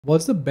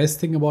What's the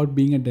best thing about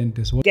being a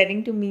dentist?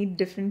 Getting to meet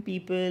different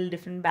people,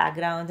 different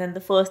backgrounds, and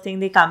the first thing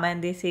they come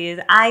and they say is,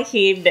 I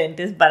hate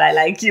dentists, but I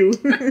like you.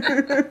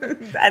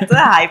 That's a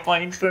high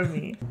point for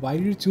me. Why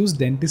did you choose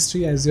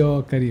dentistry as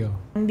your career?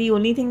 And the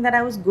only thing that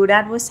I was good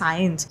at was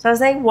science. So I was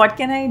like, what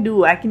can I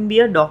do? I can be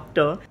a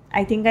doctor.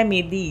 I think I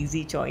made the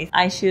easy choice.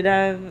 I should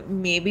have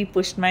maybe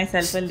pushed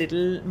myself a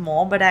little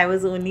more, but I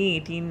was only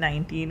 18,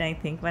 19, I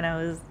think, when I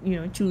was,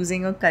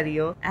 choosing a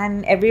career.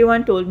 And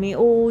everyone told me,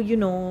 oh,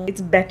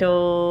 it's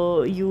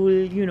better.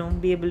 You'll,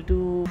 be able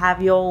to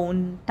have your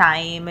own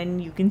time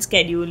and you can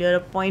schedule your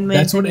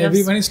appointments. That's what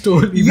everyone is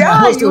told. Even yeah,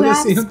 I was told you the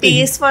have same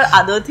space thing. for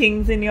other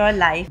things in your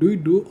life. Do you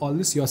do all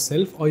this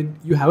yourself or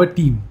you have a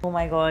team? Oh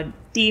my God.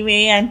 Team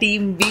A and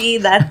Team B,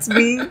 that's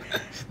me.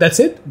 That's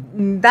it?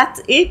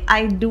 That's it.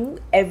 I do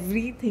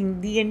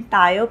everything, the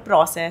entire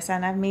process,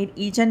 and I've made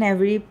each and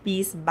every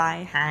piece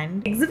by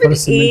hand.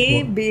 Exhibit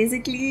A,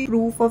 basically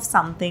proof of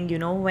something,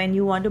 when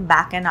you want to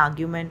back an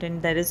argument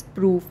and there is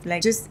proof,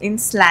 like just in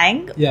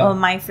slang,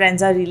 my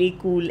friends are really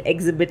cool,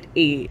 Exhibit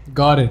A.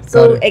 Got it.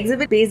 So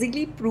Exhibit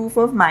basically proof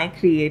of my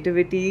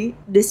creativity,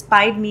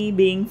 despite me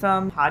being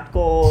from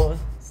hardcore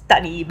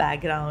study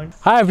background.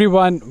 Hi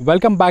everyone,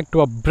 welcome back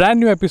to a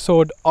brand new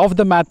episode of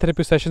the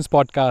MADtherapy Sessions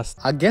podcast.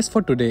 Our guest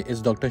for today is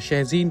Dr.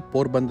 Shahzeen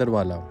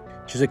Porbanderwala.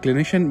 She's a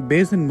clinician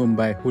based in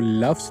Mumbai who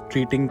loves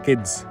treating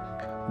kids.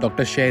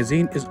 Dr.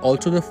 Shahzeen is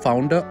also the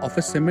founder of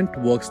a cement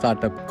work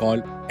startup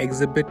called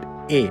Exhibit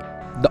A.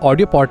 The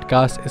audio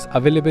podcast is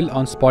available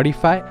on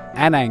Spotify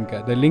and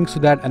Anchor. The links to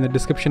that and the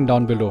description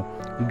down below.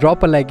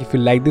 Drop a like if you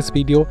like this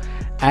video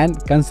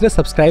and consider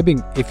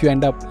subscribing if you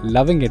end up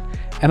loving it.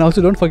 And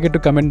also don't forget to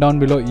comment down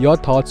below your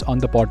thoughts on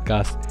the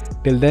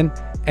podcast. Till then,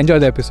 enjoy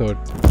the episode.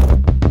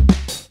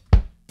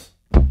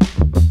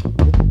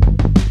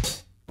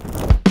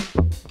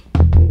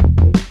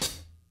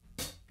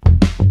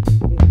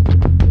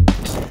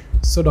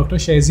 So Dr.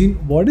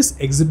 Shahzeen, what is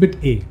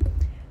Exhibit A?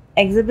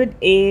 Exhibit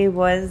A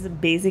was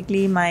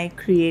basically my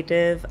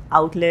creative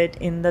outlet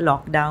in the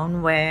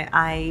lockdown where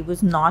I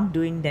was not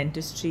doing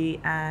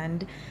dentistry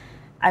and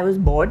I was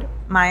bored.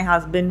 My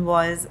husband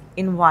was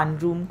in one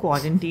room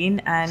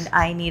quarantine and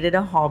I needed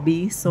a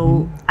hobby.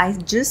 So I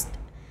just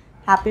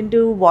happened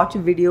to watch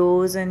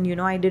videos and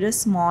I did a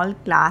small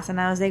class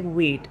and I was like,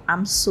 wait,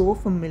 I'm so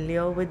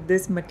familiar with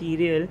this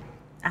material.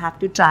 I have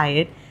to try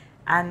it.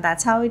 And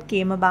that's how it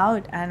came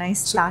about and I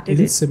started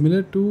it. Is it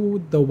similar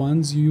to the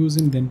ones you use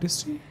in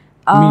dentistry?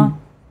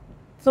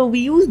 So we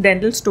use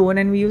dental stone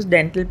and we use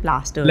dental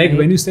plaster. Like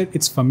when you said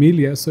it's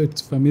familiar, so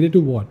it's familiar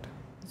to what?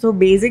 So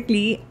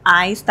basically,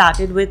 I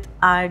started with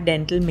our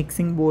dental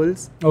mixing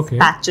bowls,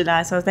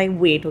 spatula. So I was like,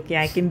 wait, okay,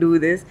 I can do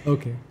this.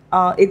 Okay.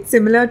 It's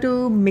similar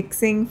to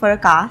mixing for a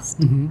cast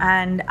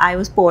and I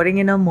was pouring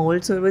in a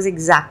mold. So it was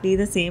exactly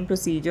the same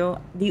procedure.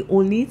 The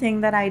only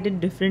thing that I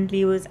did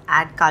differently was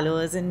add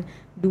colors and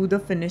do the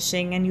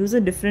finishing and use a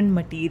different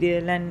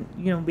material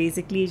and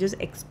basically just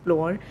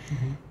explore.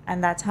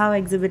 And that's how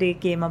Exhibit A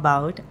came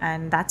about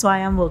and that's why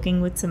I'm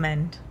working with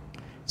cement.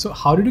 So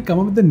how did you come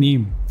up with the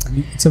name? I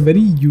mean, it's a very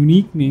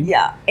unique name.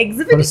 Yeah,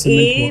 Exhibit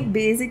A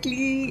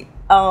basically,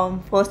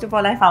 first of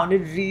all, I found it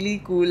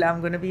really cool.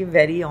 I'm going to be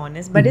very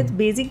honest, but it's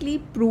basically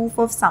proof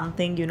of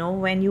something,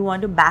 when you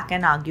want to back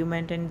an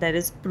argument and there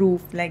is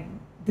proof like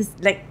this,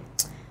 like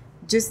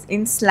just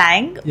in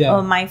slang,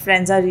 my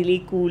friends are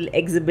really cool,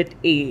 Exhibit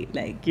A,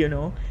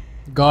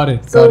 Got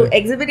it. So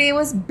Exhibit A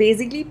was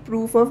basically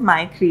proof of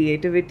my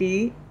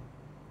creativity,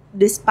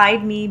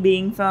 despite me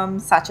being from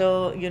such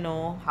a,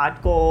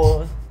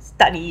 hardcore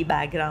study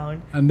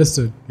background.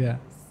 Understood. Yeah.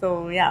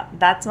 So yeah,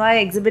 that's why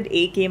Exhibit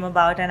A came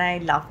about and I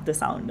loved the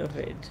sound of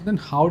it. So then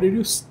how did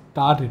you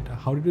start it?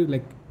 How did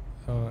you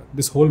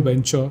this whole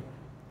venture?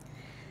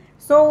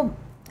 So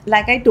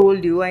like I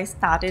told you, I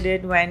started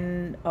it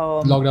when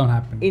lockdown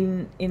happened.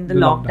 In the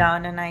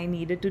lockdown and I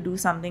needed to do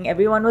something.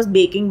 Everyone was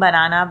baking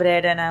banana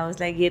bread and I was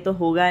like, ye to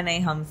hoga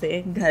nahi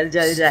humse, ghar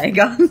jal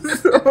jayega.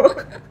 So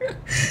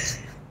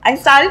I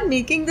started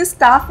making this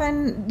stuff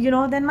and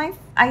then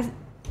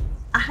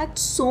I had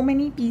so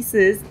many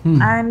pieces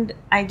and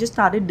I just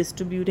started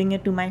distributing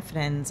it to my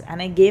friends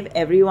and I gave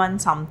everyone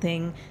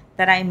something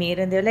that I made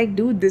and they're like,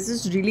 dude, this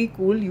is really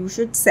cool, you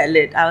should sell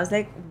it. I was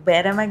like,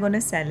 where am I going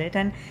to sell it?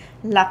 And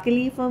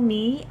luckily for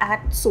me,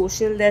 at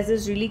social there's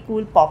this really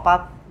cool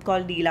pop-up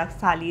called Deluxe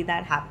Thali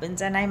that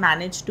happens and I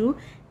managed to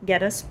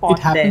get a spot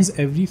there. It happens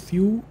every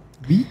few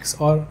weeks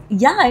or?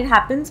 Yeah, it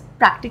happens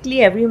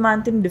practically every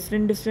month in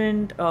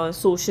different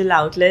social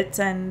outlets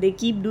and they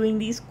keep doing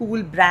these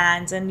cool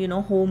brands and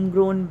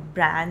homegrown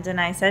brands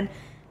and I said,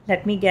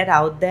 let me get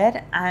out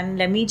there and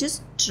let me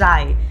just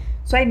try.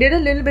 So I did a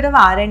little bit of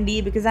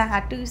R&D because I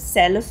had to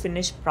sell a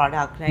finished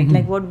product, right?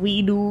 Like what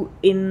we do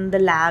in the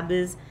lab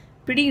is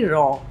pretty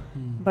raw,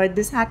 but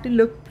this had to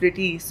look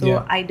pretty.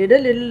 So I did a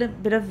little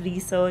bit of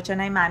research and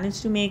I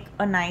managed to make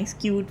a nice,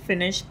 cute,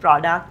 finished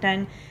product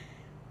and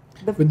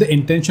With the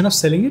intention of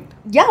selling it?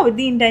 Yeah, with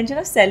the intention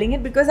of selling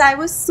it, because I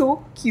was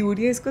so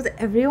curious, because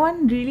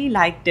everyone really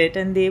liked it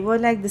and they were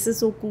like, this is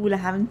so cool, I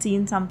haven't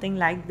seen something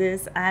like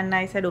this. And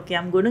I said, okay,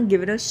 I'm going to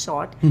give it a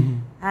shot.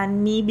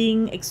 And me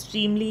being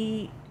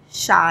extremely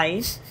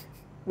shy,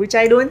 which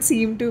I don't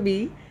seem to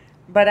be,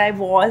 but it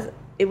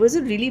was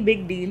a really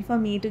big deal for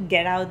me to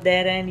get out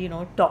there and, you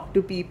know, talk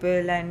to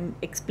people and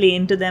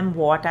explain to them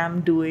what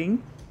I'm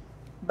doing.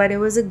 But it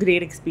was a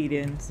great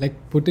experience. Like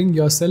putting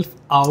yourself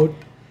out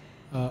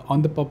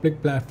on the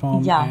public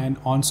platform and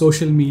on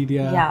social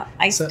media. Yeah,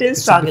 I still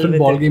struggle with it. It's a different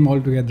ball game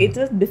altogether. It's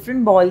a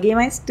different ball game.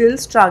 I still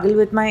struggle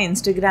with my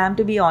Instagram.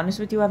 To be honest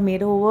with you, I've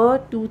made over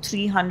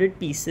 200-300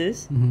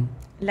 pieces,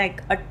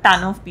 like a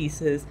ton of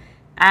pieces.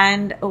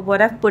 And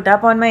what I've put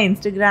up on my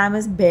Instagram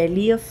is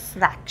barely a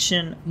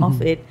fraction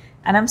of it.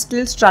 And I'm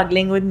still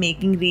struggling with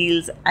making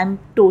reels. I'm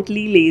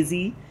totally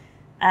lazy.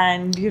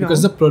 And, you know.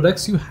 Because the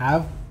products you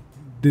have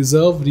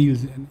deserve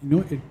reels, and you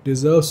know, it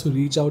deserves to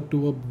reach out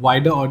to a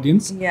wider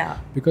audience. Yeah.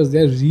 Because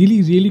they're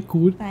really, really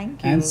cool.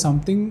 Thank you. And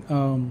something,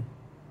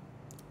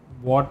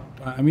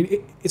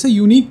 it's a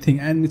unique thing,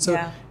 and it's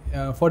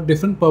for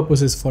different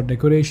purposes, for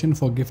decoration,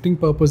 for gifting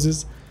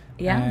purposes.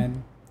 Yeah.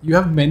 And you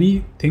have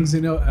many things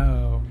in your.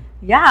 I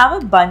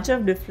have a bunch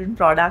of different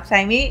products.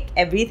 I make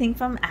everything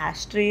from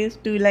ashtrays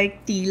to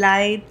like tea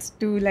lights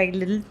to like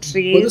little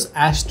trays. But those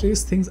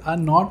ashtrays things are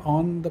not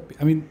on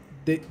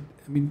the.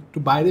 To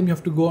buy them, you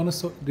have to go on a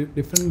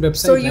different website.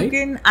 So you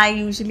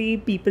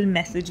can. People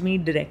message me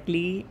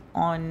directly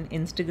on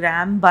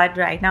Instagram, but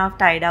right now I've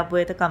tied up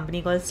with a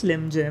company called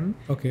Slim Jim.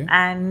 Okay.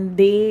 And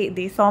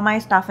they saw my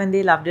stuff and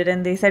they loved it,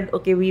 and they said,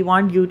 okay, we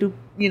want you to,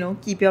 you know,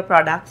 keep your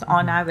products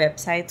on our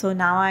website. So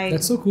now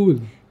That's so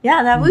cool.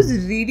 Yeah, that was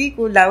really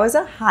cool. That was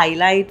a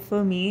highlight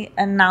for me.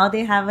 And now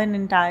they have an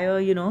entire,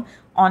 you know,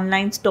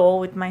 online store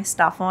with my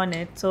stuff on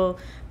it. So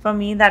for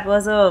me, that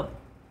was a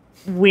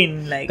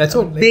win, like that's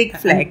a big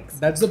flex.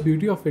 That's the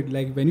beauty of it.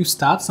 Like when you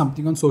start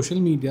something on social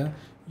media,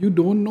 you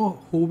don't know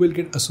who will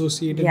get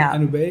associated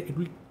and where it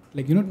will,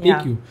 like, you know,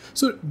 take you.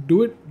 So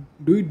do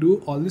you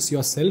do all this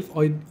yourself,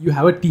 or you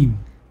have a team?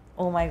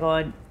 Oh my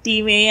god,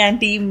 team A and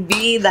team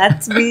B,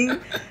 that's me.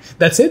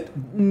 That's it?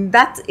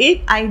 That's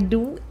it. I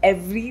do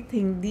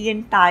everything, the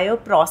entire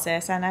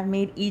process, and I've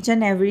made each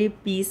and every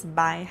piece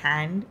by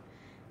hand.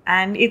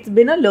 And it's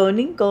been a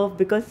learning curve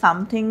because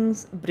some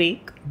things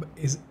break. But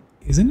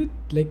isn't it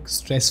like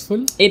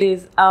stressful? It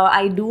is.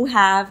 I do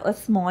have a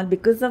small,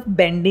 because of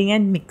bending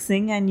and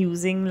mixing and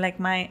using like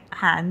my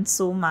hands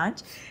so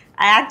much,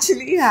 I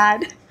actually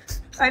had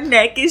a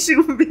neck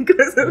issue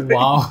because of it.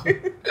 Wow.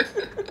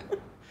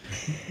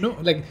 No,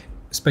 like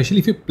especially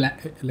if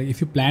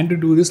you plan to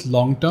do this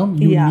long term,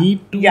 you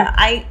need to. Yeah,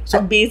 I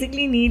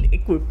basically need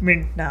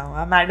equipment now.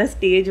 I'm at a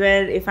stage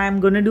where if I'm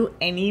gonna do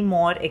any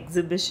more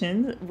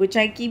exhibitions, which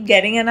I keep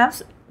getting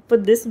enough. For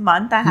this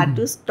month, I had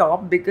to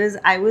stop because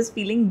I was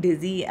feeling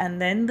dizzy,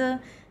 and then the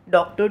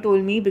doctor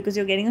told me, because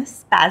you're getting a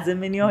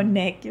spasm in your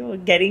neck, you're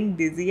getting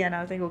dizzy, and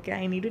I was like, okay,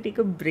 I need to take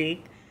a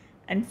break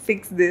and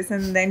fix this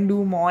and then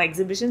do more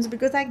exhibitions,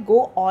 because I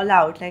go all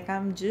out. Like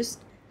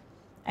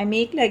I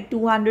make like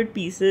 200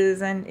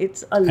 pieces and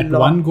it's a lot. At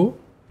one go?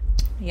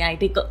 Yeah, I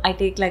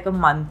take like a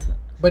month.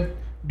 But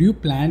do you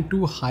plan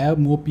to hire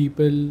more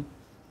people?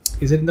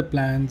 Is it in the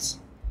plans?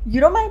 You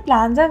know, my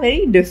plans are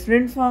very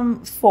different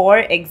for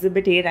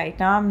Exhibit A right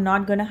now. I'm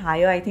not going to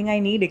hire. I think I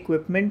need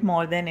equipment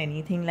more than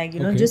anything. Like, you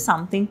know, just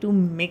something to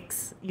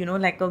mix, you know,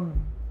 like a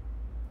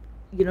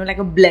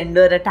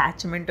blender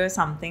attachment or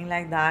something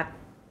like that.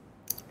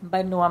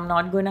 But no, I'm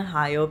not going to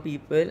hire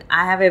people.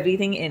 I have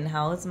everything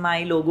in-house.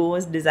 My logo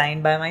was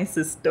designed by my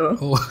sister.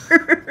 Oh.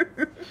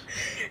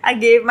 I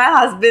gave my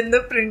husband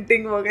the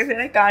printing work. I said,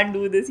 I can't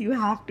do this. You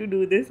have to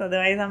do this.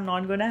 Otherwise, I'm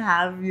not going to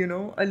have, you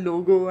know, a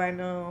logo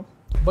and a...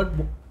 But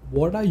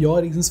what are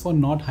your reasons for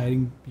not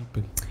hiring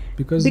people?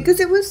 Because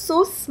it was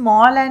so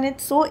small and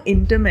it's so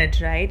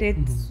intimate, right?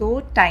 It's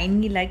so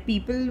tiny. Like,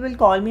 people will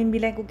call me and be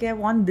like, okay, I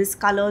want this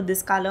color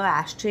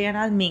ashtray, and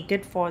I'll make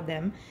it for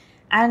them.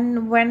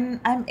 And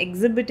when I'm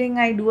exhibiting,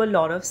 I do a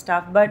lot of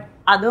stuff. But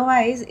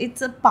otherwise,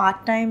 it's a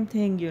part-time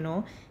thing, you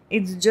know.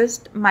 It's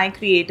just my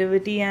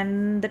creativity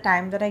and the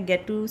time that I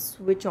get to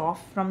switch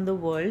off from the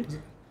world.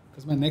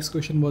 Because my next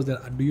question was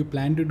that, do you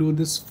plan to do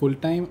this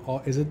full-time,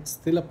 or is it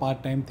still a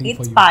part-time thing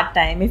for you? It's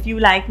part-time. If you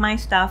like my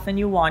stuff and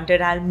you want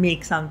it, I'll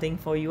make something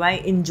for you. I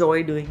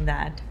enjoy doing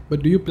that.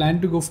 But do you plan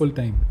to go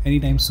full-time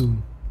anytime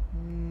soon?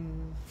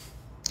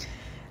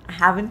 I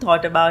haven't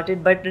thought about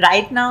it, but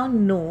right now,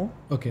 no.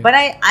 Okay. But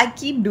I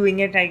keep doing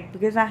it, right?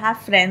 Because I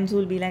have friends who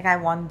will be like, I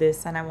want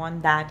this and I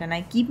want that, and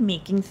I keep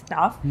making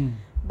stuff.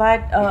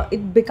 But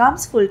it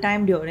becomes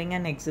full-time during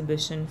an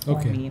exhibition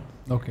for me.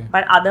 Okay.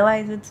 But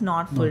otherwise, it's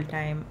not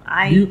full-time.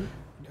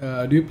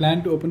 Do you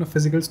plan to open a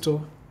physical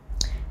store?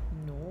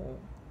 No.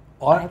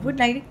 Or I would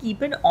like to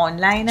keep it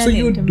online and so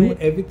you intimate.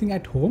 do everything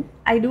at home?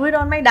 I do it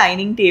on my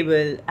dining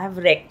table. I've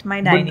wrecked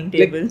my dining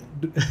table.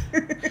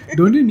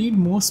 Don't you need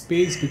more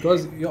space,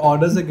 because your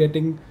orders are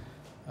getting...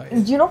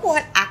 You know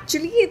what?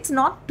 Actually, it's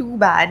not too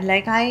bad.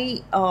 Like,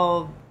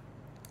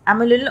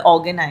 I'm a little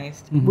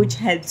organized, which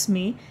helps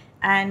me.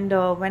 And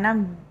when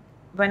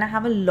I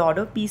have a lot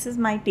of pieces,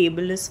 my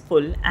table is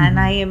full, and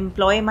I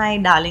employ my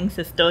darling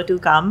sister to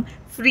come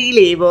free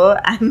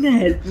labor and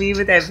help me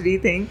with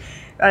everything.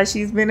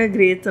 She's been a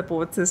great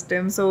support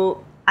system,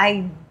 so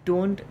I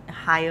don't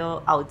hire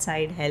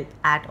outside help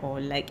at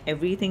all. Like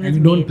everything is And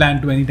you don't made.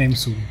 plan to anytime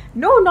soon.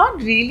 No,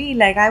 not really.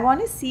 Like I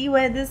want to see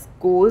where this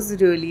goes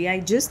really. I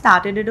just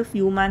started it a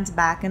few months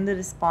back and the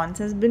response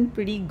has been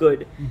pretty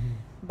good.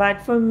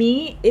 But for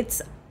me,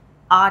 it's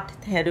art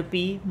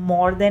therapy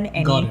more than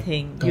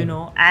anything, Got you it.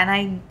 know.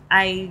 And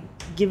I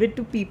give it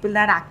to people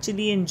that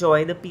actually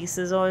enjoy the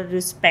pieces or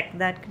respect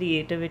that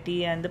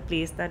creativity and the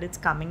place that it's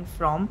coming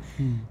from.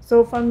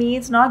 So for me,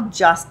 it's not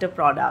just a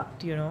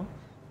product, you know.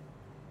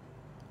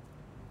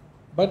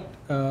 But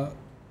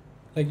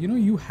like, you know,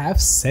 you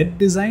have set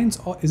designs,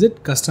 or is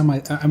it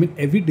customized? I mean,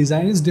 every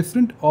design is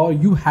different, or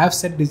you have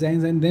set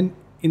designs and then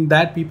in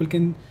that people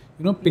can,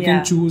 you know, pick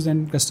and choose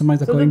and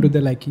customize according to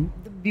their liking.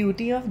 The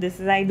beauty of this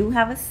is I do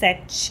have a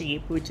set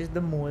shape, which is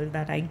the mold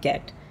that I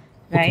get,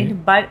 right? Okay.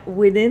 But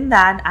within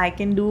that, I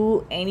can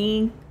do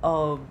any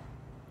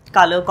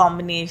color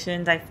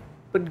combinations. I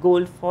put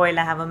gold foil,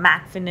 I have a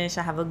matte finish,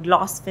 I have a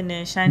gloss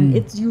finish, and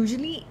it's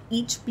usually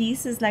each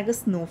piece is like a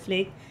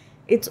snowflake.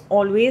 It's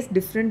always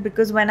different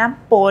because when I'm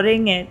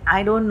pouring it,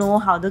 I don't know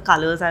how the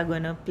colors are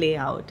going to play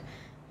out.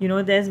 You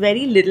know, there's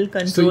very little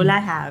control I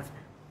have.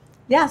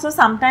 Yeah, so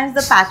sometimes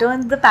the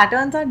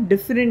patterns are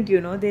different, you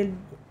know.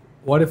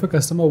 What if a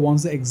customer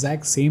wants the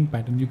exact same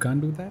pattern? You can't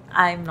do that?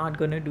 I'm not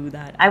going to do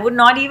that. I would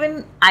not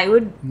even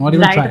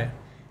try.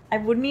 I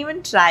wouldn't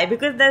even try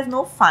because there's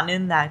no fun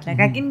in that.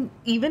 Like I can,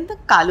 even the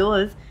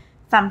colors,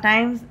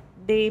 sometimes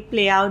they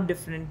play out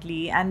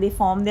differently and they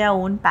form their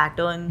own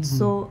patterns.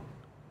 So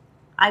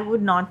I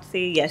would not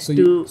say yes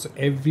to. So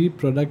every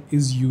product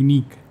is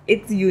unique.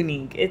 It's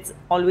unique. It's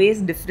always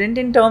different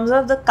in terms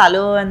of the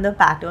color and the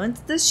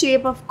patterns. The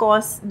shape, of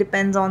course,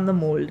 depends on the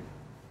mold.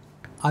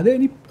 Are there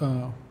any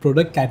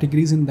product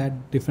categories in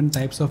that, different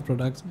types of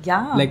products?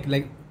 Yeah.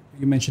 Like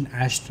you mentioned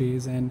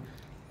ashtrays and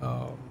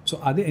so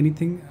are there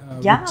anything?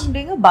 I'm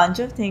doing a bunch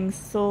of things.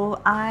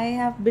 So I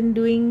have been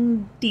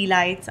doing tea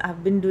lights.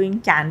 I've been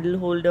doing candle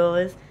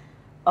holders.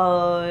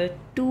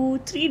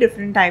 2-3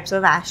 different types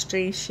of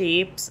ashtray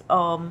shapes,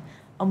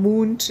 a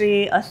moon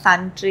tray, a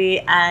sun tray,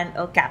 and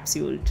a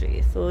capsule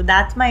tray. So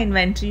that's my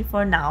inventory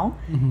for now.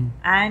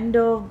 And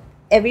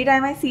every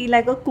time I see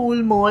like a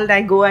cool mold,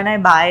 I go and I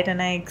buy it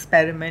and I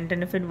experiment,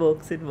 and if it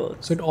works, it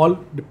works. So it all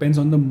depends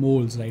on the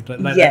molds, right?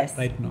 Yes.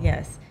 Right now.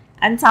 Yes.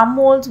 And some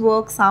molds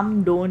work,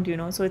 some don't, you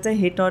know. So it's a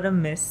hit or a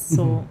miss.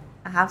 So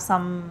I have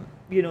some,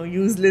 you know,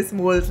 useless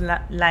molds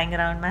lying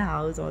around my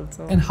house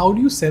also. And how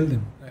do you sell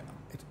them?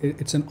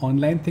 It's an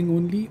online thing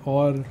only,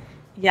 or?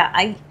 Yeah,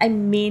 I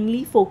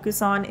mainly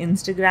focus on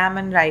Instagram,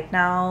 and right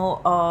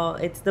now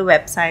it's the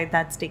website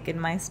that's taken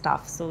my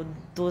stuff. So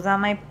those are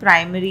my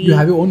primary. You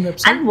have your own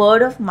website? And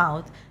word of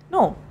mouth.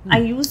 No, I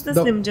use the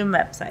Slim Jim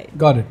website.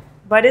 Got it.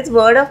 But it's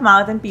word of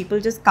mouth and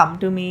people just come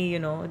to me, you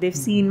know. They've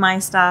seen my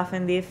stuff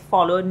and they've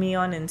followed me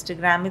on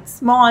Instagram. It's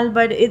small,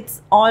 but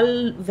it's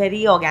all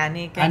very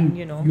organic and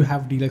you know. You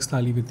have Deluxe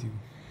Thali with you?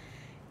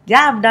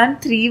 Yeah, I've done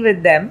 3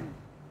 with them.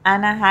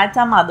 And I had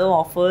some other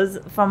offers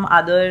from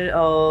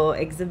other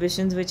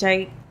exhibitions, which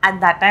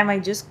at that time, I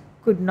just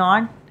could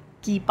not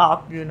keep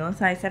up, you know.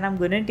 So I said, I'm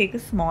going to take a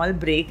small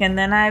break and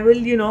then I will,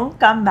 you know,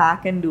 come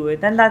back and do it.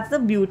 And that's the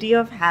beauty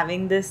of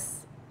having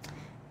this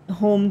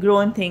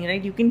homegrown thing,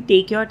 right? You can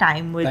take your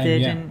time with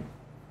it. Yeah. And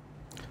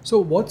so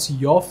what's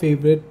your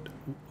favorite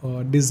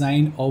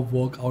design or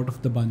work out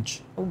of the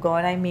bunch? Oh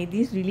God, I made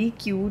these really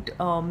cute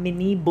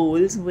mini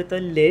bowls with a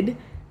lid.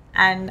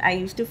 And I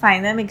used to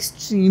find them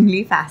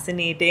extremely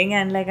fascinating.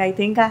 And like, I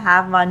think I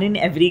have one in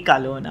every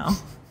color now.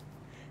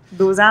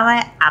 Those are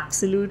my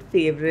absolute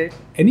favorite.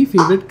 Any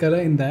favorite color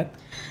in that?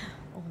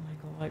 Oh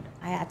my God.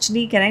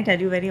 Can I tell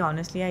you very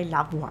honestly, I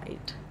love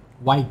white.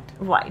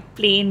 White.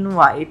 Plain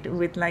white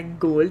with like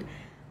gold.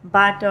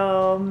 But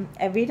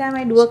every time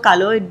I do a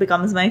color, it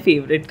becomes my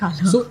favorite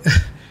color.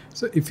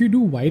 So if you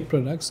do white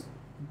products,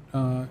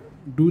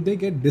 do they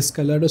get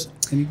discolored or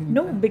anything?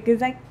 No, like that?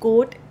 because I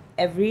coat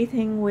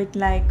everything with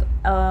like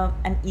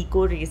an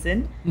eco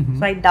resin.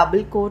 So I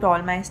double coat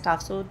all my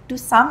stuff. So to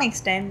some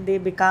extent they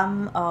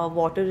become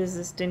water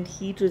resistant,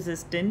 heat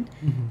resistant,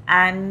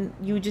 and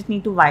you just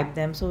need to wipe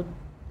them. So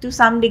to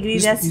some degree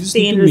they're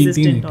stain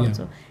resistant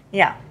also.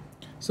 Yeah.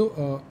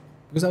 So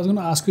because I was going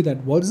to ask you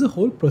that, what is the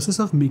whole process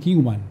of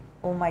making one?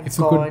 Oh my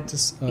God.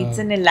 It's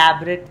an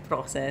elaborate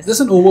process. Just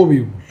an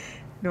overview.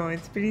 No,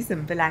 it's pretty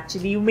simple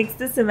actually. You mix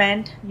the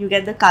cement, you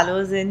get the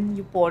colors in,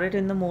 you pour it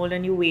in the mold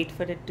and you wait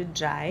for it to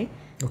dry.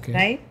 Okay.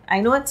 Right? I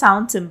know it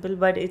sounds simple,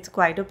 but it's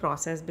quite a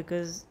process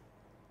because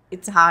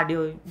it's hard.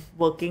 You're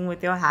working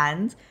with your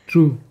hands.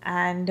 True.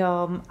 And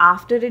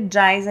after it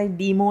dries, I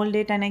demold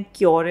it and I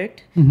cure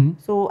it.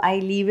 So I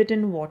leave it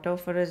in water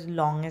for as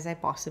long as I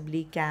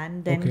possibly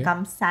can. Then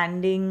comes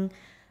sanding,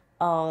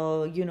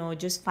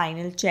 just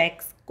final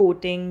checks,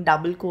 coating,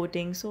 double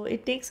coating. So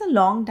it takes a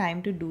long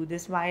time to do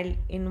this, while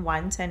in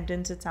one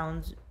sentence it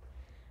sounds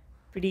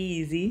pretty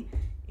easy.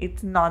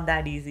 It's not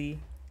that easy.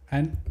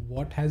 And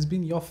what has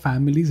been your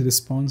family's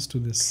response to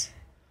this?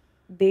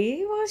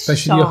 They were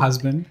Especially shocked. your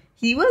husband.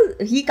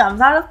 He comes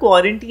out of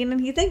quarantine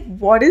and he's like,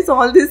 what is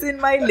all this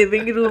in my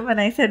living room? And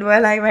I said,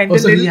 well, I went a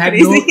little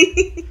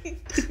crazy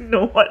to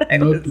know what I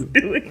was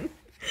doing.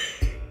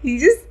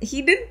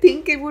 He didn't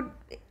think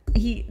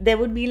there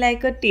would be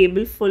like a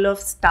table full of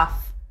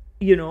stuff,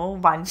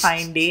 one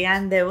fine day,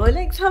 and there were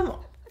like some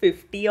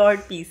 50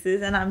 odd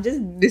pieces, and I'm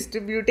just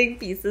distributing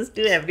pieces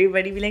to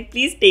everybody, be like,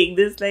 please take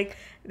this, like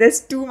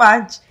there's too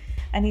much.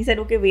 And he said,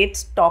 okay, wait,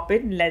 stop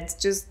it,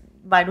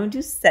 why don't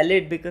you sell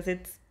it, because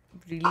it's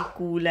really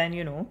cool,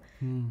 and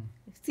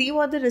see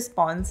what the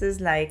response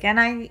is like. And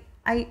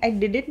I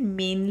did it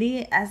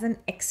mainly as an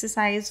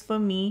exercise for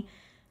me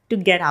to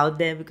get out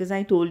there, because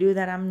I told you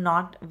that I'm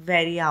not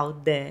very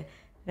out there,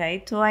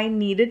 right? So I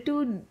needed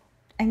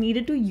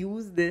to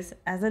use this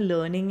as a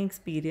learning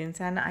experience,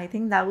 and I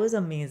think that was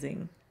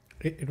amazing.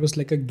 It was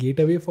like a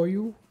gateway for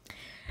you?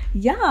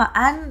 Yeah,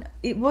 and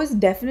it was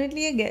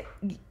definitely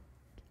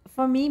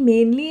for me.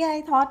 Mainly,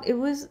 I thought it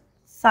was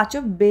such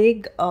a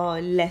big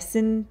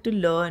lesson to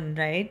learn,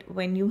 right?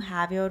 When you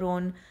have your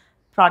own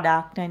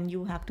product and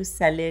you have to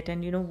sell it,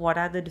 and what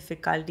are the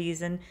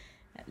difficulties, and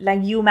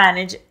like you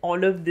manage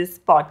all of this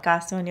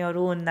podcast on your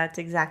own. That's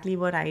exactly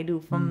what I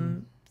do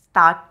from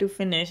start to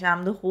finish.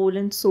 I'm the whole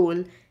and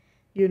soul,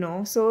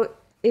 So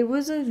it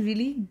was a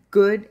really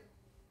good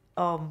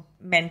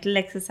mental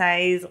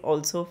exercise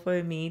also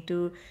for me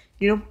to,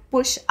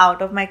 push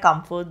out of my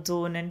comfort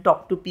zone and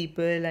talk to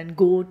people and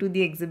go to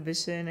the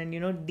exhibition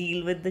and,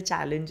 deal with the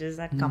challenges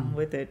that come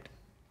with it.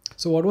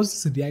 So what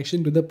was the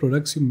reaction to the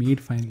products you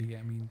made finally?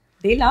 I mean,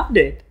 they loved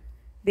it.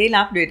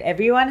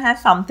 Everyone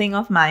has something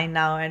of mine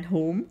now at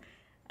home.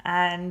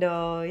 And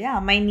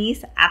my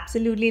niece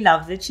absolutely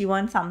loves it. She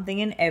wants something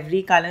in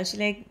every color. She's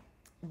like,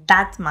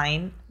 that's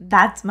mine.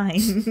 That's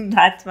mine.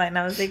 That's mine.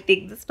 I was like,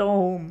 take the store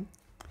home.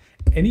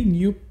 Any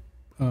new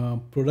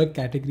product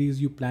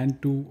categories you plan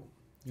to,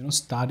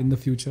 start in the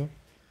future?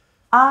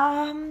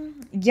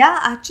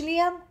 Actually,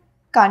 I'm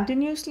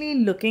continuously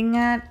looking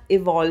at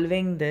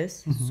evolving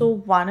this. So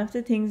one of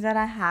the things that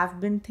I have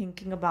been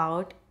thinking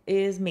about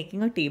is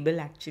making a table.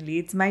 Actually,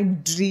 it's my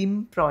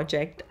dream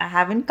project. I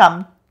haven't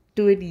come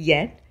to it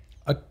yet.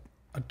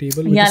 A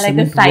table? Yeah, like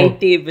a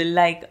side table,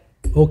 like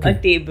a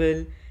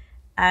table.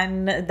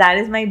 And that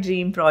is my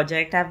dream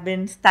project. I've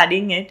been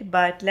studying it,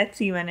 but let's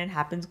see when it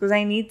happens, because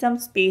I need some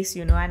space,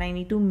 and I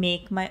need to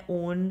make my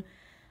own.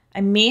 I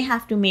may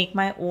have to make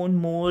my own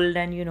mold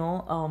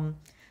and,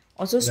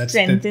 also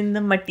strengthen the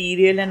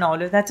material and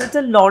all of that. So it's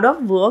a lot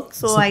of work.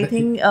 So I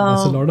think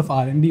that's a lot of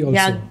R&D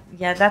also.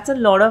 Yeah, that's a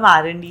lot of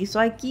R&D. So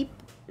I keep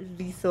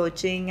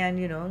researching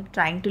and,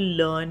 trying to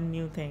learn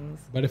new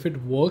things. But if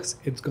it works,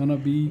 it's gonna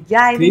be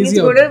I think it's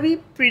gonna be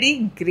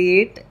pretty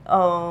great.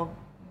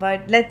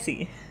 But let's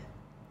see.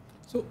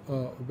 So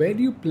where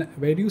do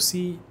you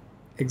see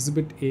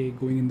Exhibit A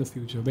going in the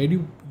future? Where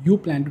do you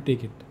plan to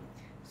take it?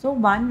 So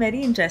one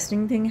very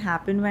interesting thing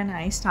happened when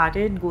I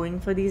started going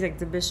for these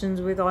exhibitions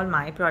with all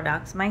my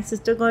products. My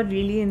sister got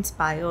really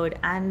inspired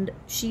and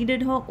she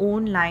did her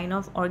own line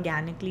of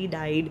organically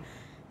dyed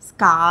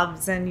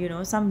scarves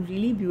and, some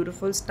really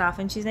beautiful stuff.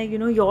 And she's like,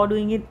 you're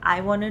doing it.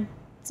 I want to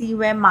see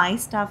where my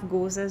stuff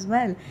goes as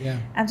well. Yeah.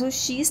 And so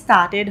she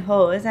started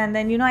hers, and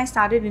then, I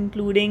started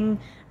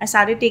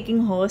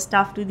taking her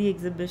stuff to the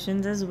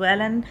exhibitions as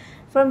well. And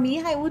for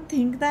me, I would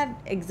think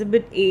that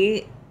Exhibit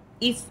A,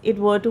 if it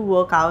were to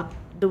work out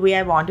the way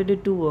I wanted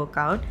it to work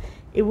out,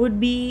 it would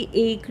be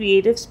a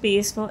creative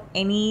space for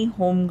any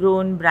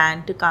homegrown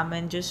brand to come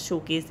and just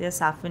showcase their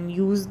stuff and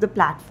use the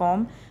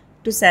platform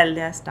to sell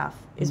their stuff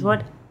is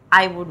what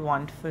I would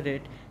want for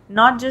it.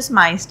 Not just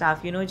my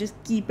stuff, just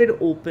keep it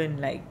open.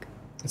 Like,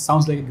 it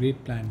sounds like a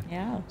great plan.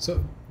 Yeah.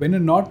 So when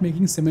you're not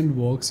making cement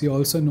works, you're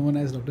also known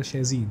as Dr.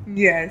 Shahzeen.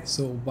 Yes.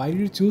 So why did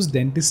you choose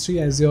dentistry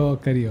as your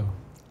career?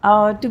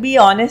 To be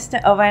honest,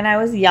 when I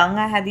was young,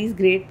 I had these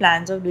great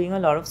plans of doing a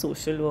lot of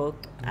social work.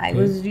 Okay. I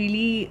was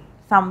really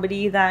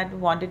somebody that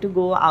wanted to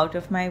go out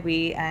of my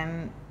way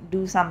and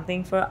do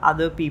something for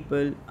other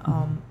people.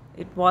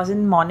 It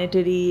wasn't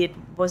monetary, it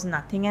was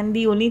nothing. And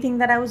the only thing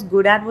that I was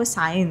good at was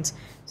science.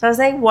 So I was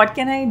like, what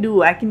can I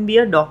do? I can be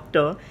a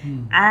doctor.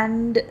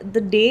 And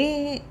the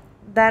day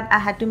that I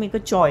had to make a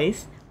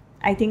choice,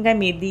 I think I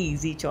made the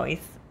easy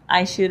choice.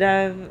 I should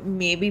have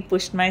maybe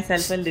pushed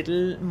myself a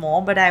little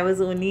more, but I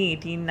was only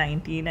 18,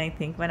 19, I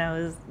think, when I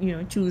was,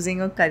 choosing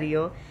a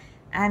career.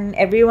 And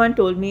everyone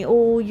told me,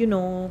 oh,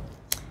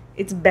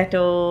 it's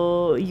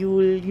better,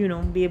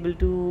 you'll, be able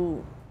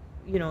to,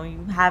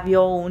 you have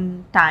your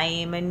own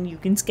time and you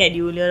can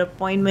schedule your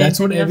appointments. That's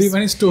what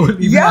everyone is told.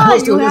 Even yeah, I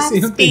was told you the have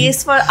same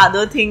space thing. for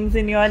other things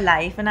in your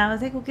life. And I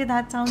was like, okay,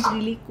 that sounds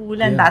really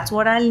cool, and that's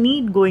what I'll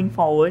need going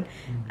forward.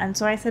 And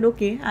so I said,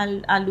 okay,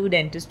 I'll do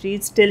dentistry.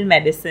 It's still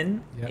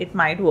medicine. Yeah. It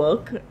might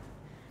work.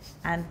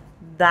 And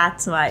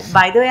that's why.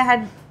 By the way, I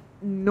had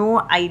no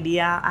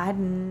idea. I had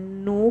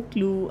no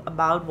clue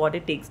about what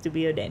it takes to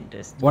be a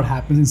dentist. What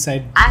happens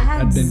inside? I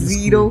had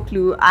zero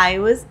clue. I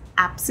was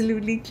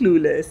absolutely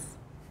clueless.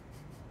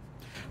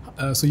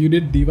 So you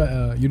did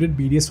you did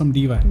BDS from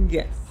DY.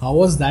 Yes. How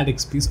was that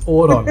experience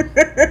overall?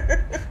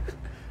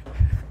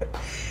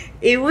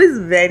 It was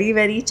very,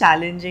 very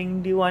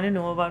challenging. Do you want to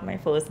know about my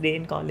first day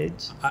in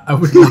college? I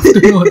would love to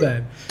know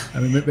that. I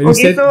mean, when you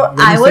said, so when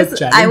you said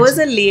challenge, I was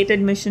a late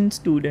admission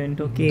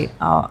student. Okay,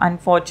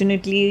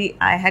 unfortunately,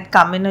 I had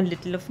come in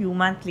a few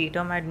months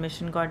later. My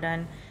admission got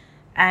done,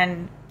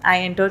 and I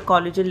entered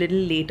college a little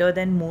later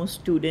than most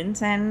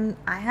students. And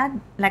I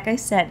had, like I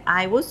said,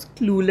 I was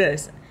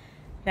clueless.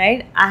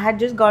 Right, I had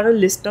just got a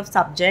list of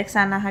subjects,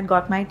 and I had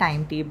got my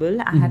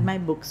timetable. I had my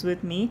books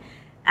with me.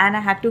 And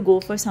I had to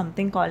go for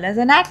something called as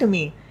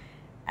anatomy.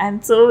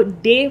 And so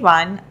day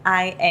one,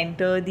 I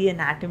entered the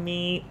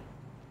anatomy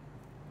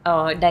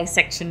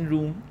dissection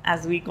room,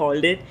 as we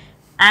called it.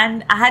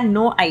 And I had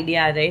no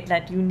idea, right,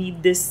 that you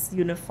need this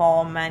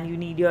uniform and you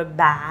need your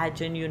badge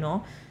and,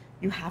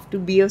 you have to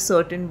be a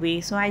certain way.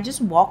 So I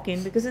just walk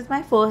in because it's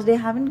my first day. I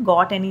haven't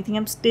got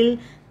anything. The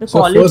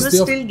college was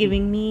still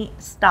giving me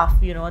stuff,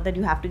 that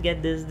you have to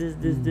get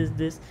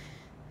this.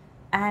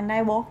 And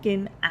I walk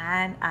in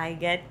and I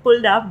get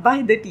pulled up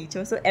by the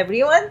teacher. So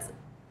everyone's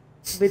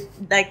with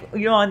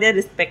on their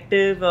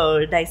respective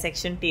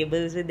dissection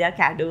tables with their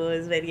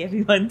cadavers where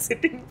everyone's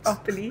sitting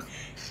properly.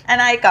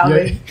 And I come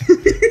in.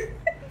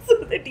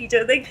 So the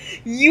teacher's like,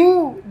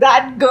 you,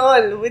 that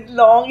girl with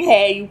long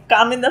hair, you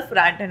come in the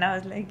front. And I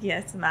was like,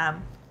 yes,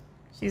 ma'am.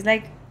 She's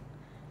like,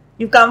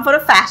 you come for a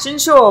fashion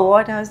show or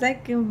what? I was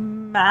like,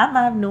 ma'am,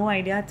 I have no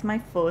idea. It's my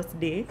first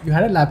day. You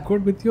had a lab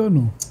coat with you or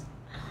no?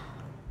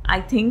 I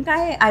think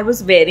I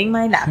was wearing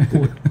my lab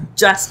coat,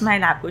 just my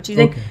lab coat. She's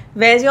like,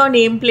 where's your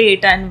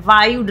nameplate and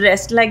why you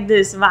dressed like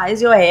this? Why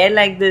is your hair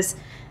like this?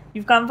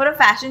 You've come for a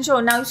fashion show.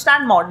 Now you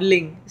start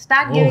modeling.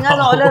 Start giving us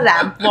all a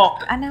ramp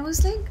walk. And I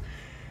was like,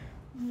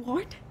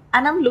 what?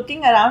 And I'm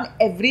looking around.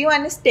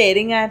 Everyone is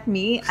staring at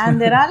me. And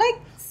there are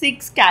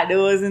 6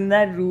 cadavers in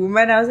that room.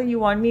 And I was like, you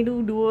want me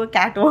to do a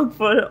catwalk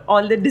for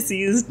all the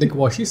deceased?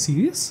 Was she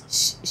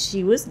serious?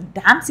 She was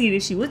damn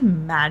serious. She was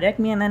mad at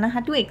me. And then I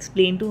had to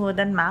explain to her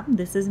that, ma'am,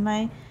 this is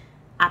my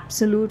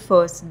absolute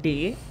first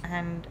day.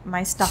 And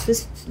my stuff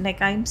is,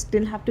 I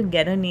still have to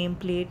get a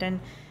nameplate. And,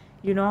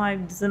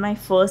 this is my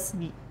first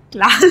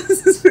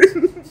class.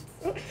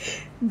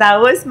 That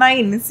was my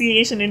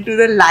initiation into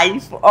the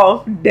life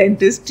of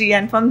dentistry.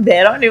 And from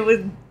there on, it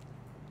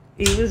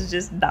was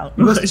just down.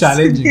 It was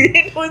challenging.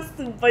 It was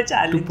super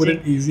challenging. To put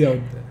it easy out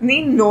there.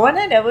 No one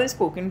had ever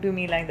spoken to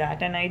me like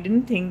that. And I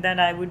didn't think that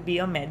I would be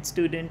a med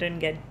student and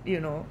get,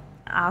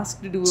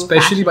 asked to do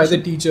especially by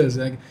the teachers.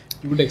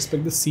 You would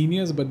expect the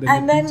seniors, but then...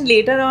 And then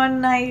later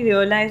on, I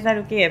realized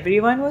that,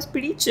 everyone was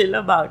pretty chill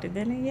about it.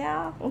 They're like,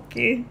 yeah,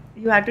 okay.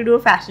 You had to do a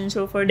fashion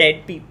show for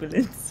dead people.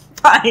 It's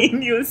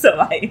fine. You'll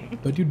survive.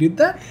 But you did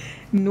that?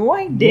 No,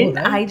 I didn't.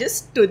 No, right? I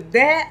just stood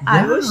there. Yeah.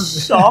 I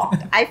was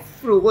shocked. I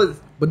froze.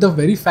 But the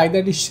very fact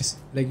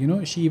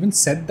that she even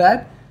said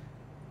that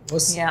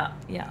was... Yeah.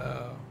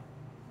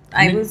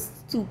 I was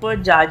super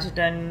judged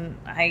and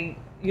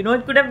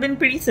it could have been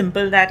pretty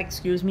simple that,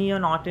 excuse me, you're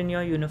not in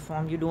your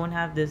uniform. You don't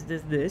have this.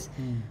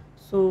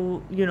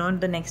 So,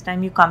 the next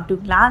time you come to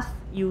class,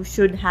 you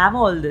should have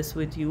all this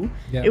with you.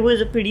 Yeah. It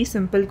was a pretty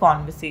simple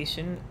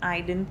conversation.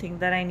 I didn't think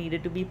that I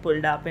needed to be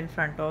pulled up in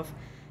front of,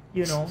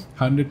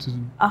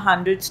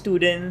 100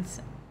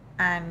 students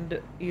and,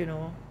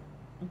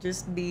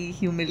 just be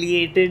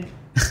humiliated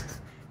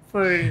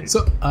for...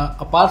 So,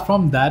 apart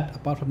from that,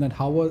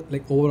 how was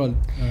overall?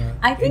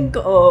 I think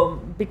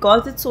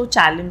because it's so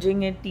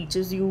challenging, it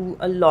teaches you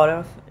a lot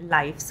of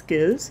life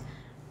skills.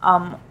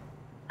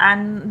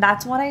 And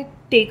that's what I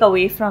take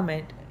away from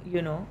it,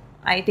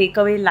 I take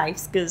away life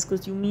skills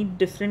because you meet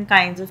different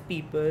kinds of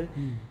people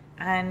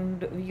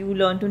and you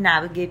learn to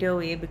navigate your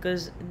way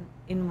because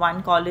in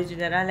one college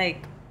there are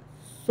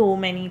so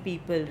many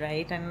people,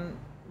 right? And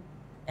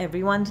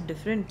everyone's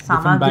different.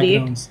 Some are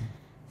great,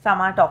 some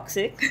are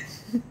toxic.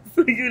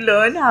 So you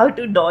learn how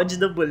to dodge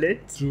the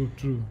bullets.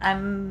 True.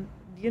 And,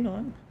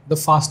 the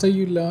faster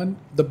you learn,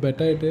 the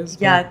better it is.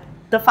 Yeah,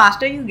 the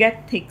faster you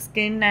get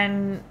thick-skinned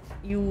and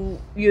you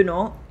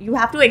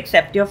have to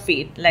accept your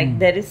fate.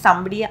 There is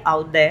somebody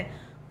out there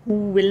who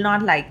will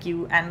not like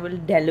you and will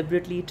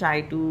deliberately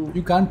try to...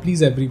 You can't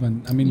please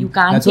everyone. I mean, you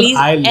can't please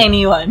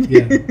anyone.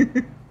 Yeah,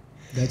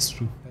 that's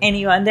true.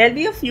 Anyone. There'll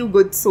be a few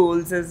good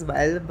souls as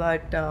well,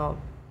 but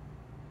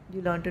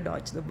you learn to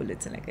dodge the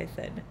bullets, like I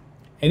said.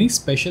 Any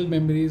special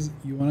memories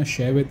you want to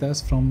share with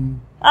us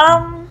from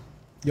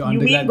your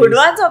undergrad You mean good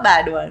ones or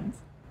bad ones?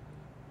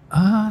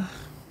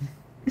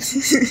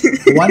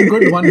 One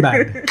good, one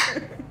bad.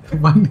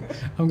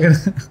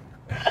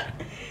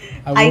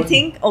 I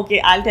think,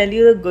 I'll tell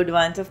you the good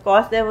ones. Of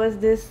course, there was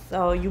this,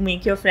 you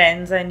make your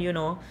friends and,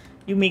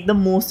 you make the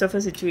most of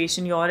a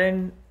situation. You're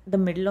in the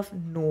middle of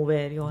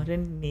nowhere. You're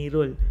in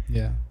Nerul.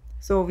 Yeah.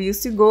 So we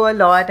used to go a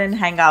lot and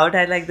hang out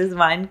at this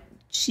one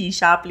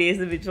shisha place,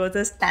 which was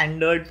a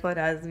standard for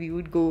us. We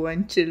would go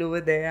and chill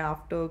over there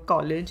after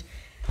college.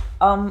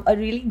 A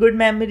really good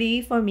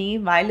memory for me,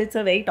 while it's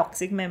a very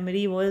toxic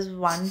memory, was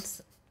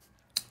once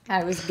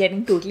I was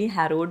getting totally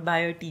harrowed by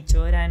a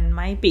teacher and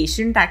my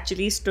patient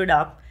actually stood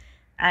up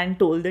and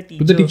told the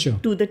teacher.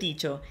 To the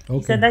teacher. Okay.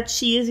 He said that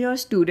she is your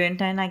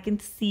student and I can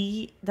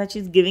see that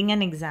she's giving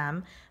an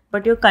exam,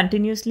 but you're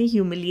continuously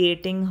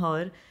humiliating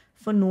her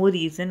for no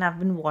reason. I've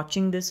been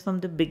watching this from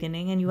the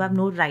beginning and you have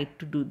no right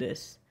to do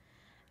this.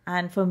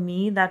 And for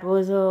me, that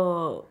was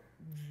a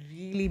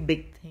really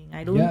big thing.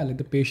 I don't... Yeah, like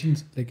the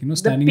patients, like, you know,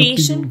 standing the up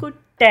to you. The patient could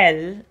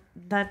tell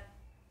that,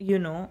 you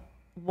know,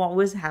 what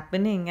was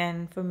happening.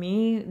 And for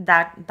me,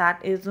 that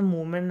is a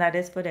moment that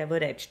is forever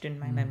etched in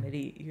my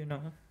memory, you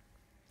know.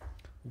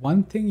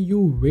 One thing you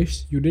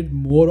wish you did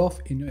more of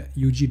in your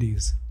UG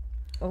days?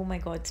 Oh my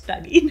God,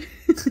 studied.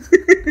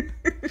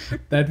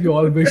 That we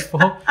all wish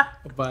for,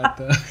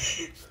 but...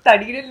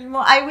 Studied a little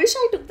more. I wish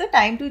I took the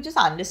time to just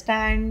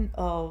understand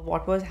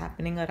what was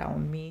happening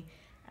around me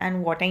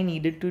and what I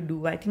needed to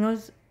do. I think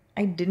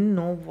I didn't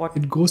know what...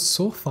 It goes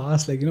so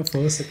fast, like, you know,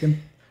 first,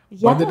 second.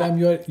 Yeah. By the time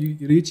you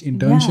reach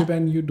internship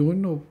and you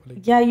don't know.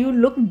 Like, yeah, you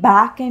look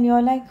back and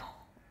you're like,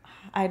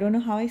 I don't know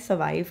how I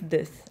survived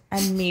this.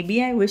 And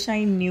maybe I wish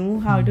I knew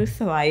how to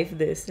survive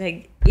this.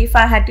 Like, if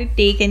I had to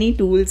take any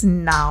tools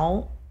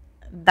now,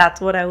 that's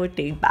what I would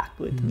take back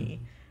with me.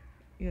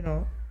 You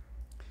know.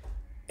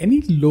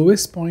 Any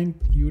lowest point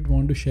you'd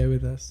want to share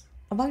with us?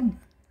 About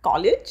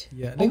college?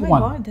 Yeah, like oh my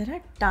one. God, there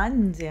are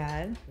tons,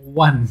 yaar.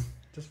 One.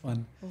 Just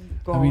one. Oh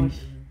gosh. I mean,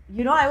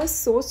 you know, I was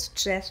so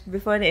stressed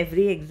before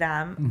every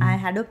exam. I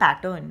had a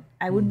pattern.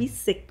 I would be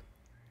sick.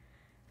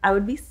 I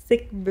would be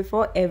sick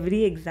before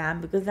every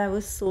exam because I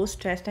was so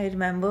stressed. I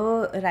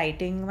remember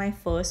writing my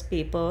first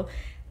paper,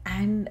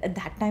 and at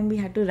that time we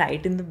had to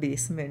write in the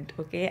basement,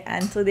 okay?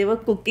 And so they were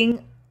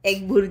cooking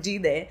egg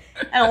burji there,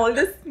 and all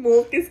the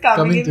smoke is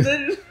coming in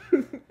the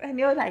and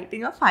you're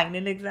writing a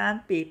final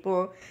exam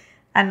paper.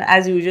 And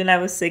as usual, I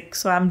was sick,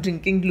 so I'm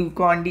drinking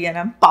Glucon-D and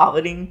I'm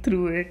powering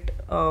through it.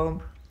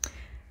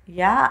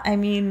 Yeah, I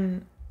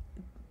mean,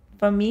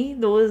 for me,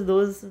 those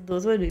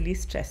were really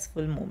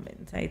stressful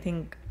moments. I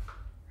think.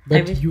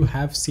 But you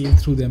have sailed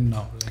through them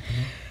now. Like, you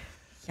know?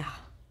 Yeah.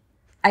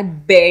 I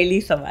barely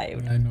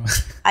survived. I know.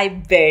 I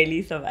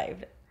barely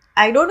survived.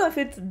 I don't know if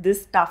it's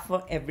this tough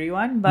for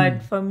everyone,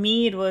 but for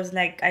me, it was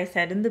like I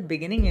said in the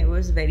beginning, it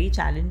was very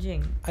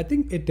challenging. I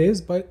think it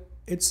is, but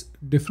it's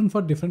different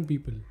for different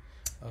people.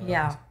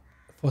 Yeah.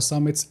 For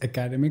some, it's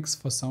academics.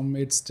 For some,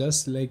 it's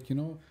just like, you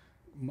know,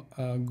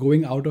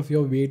 going out of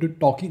your way to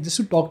talk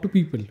to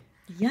people.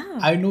 Yeah.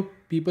 I know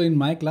people in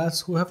my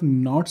class who have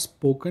not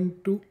spoken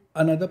to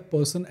another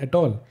person at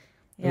all.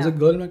 There's a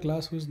girl in my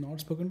class who has not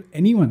spoken to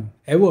anyone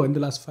ever in the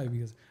last 5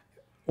 years.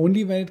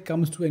 Only when it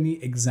comes to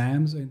any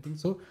exams or anything.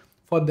 So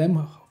for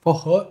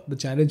her, the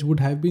challenge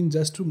would have been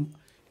just to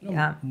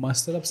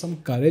muster up some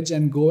courage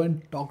and go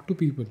and talk to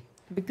people.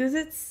 Because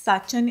it's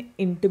such an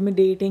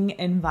intimidating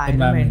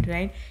environment,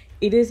 right?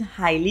 It is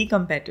highly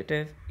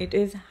competitive. It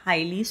is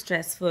highly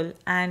stressful.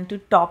 And to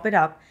top it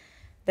up,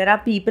 there are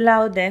people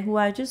out there who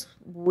are just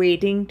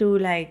waiting to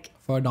like...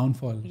 For a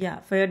downfall.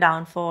 Yeah, for your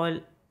downfall.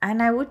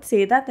 And I would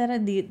say that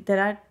there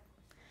are,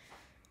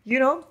 you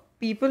know,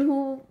 people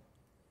who...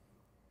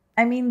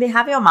 I mean, they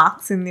have your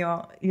marks in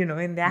your, you know,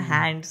 in their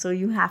hand. So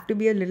you have to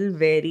be a little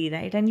wary,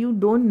 right? And you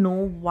don't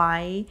know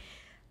why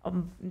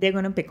they're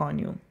going to pick on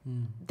you.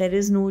 There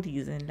is no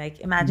reason. Like,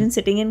 imagine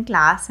sitting in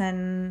class,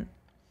 and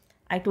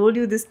I told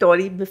you this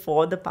story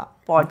before the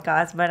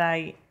podcast, but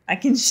I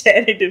can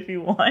share it if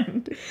you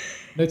want.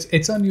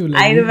 It's on you.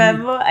 Like, I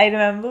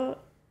remember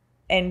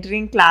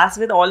entering class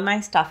with all my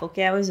stuff.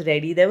 Okay, I was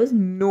ready. There was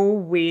no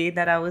way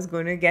that I was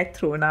going to get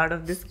thrown out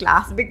of this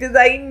class because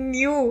I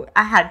knew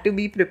I had to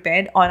be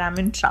prepared or I'm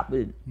in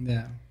trouble.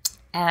 Yeah.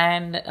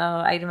 And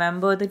I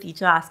remember the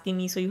teacher asking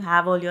me, so you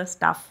have all your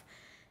stuff?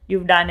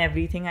 You've done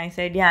everything? I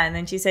said, yeah. And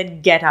then she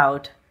said, get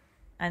out.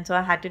 And so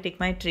I had to take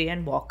my tray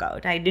and walk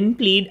out. I didn't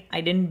plead. I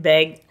didn't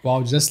beg.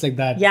 Wow, just like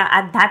that. Yeah,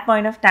 at that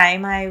point of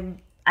time,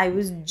 I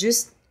was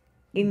just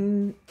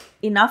in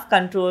enough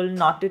control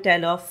not to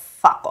tell her,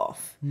 fuck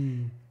off.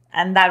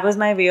 And that was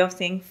my way of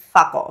saying,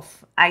 fuck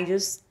off. I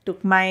just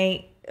took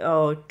my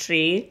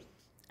tray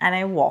and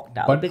I walked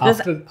out. But because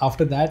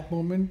after that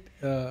moment...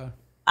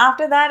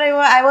 After that,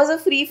 I was a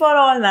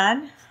free-for-all,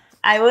 man.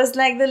 I was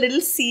like the little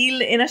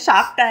seal in a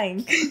Shark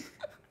Tank.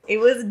 It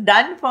was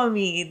done for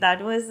me.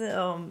 That was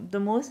the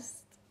most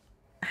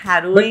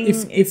harrowing.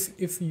 But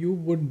if you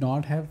would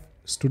not have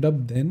stood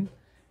up then,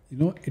 you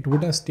know, it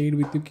would have stayed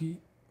with you. Ki,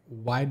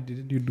 why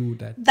didn't you do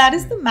that? That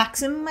is the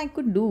maximum I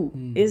could do,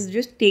 is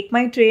just take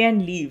my tray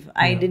and leave. Yeah.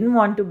 I didn't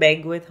want to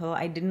beg with her.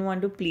 I didn't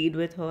want to plead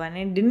with her. And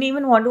I didn't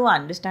even want to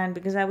understand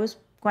because I was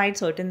quite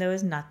certain there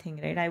was nothing,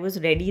 right? I was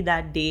ready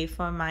that day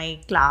for my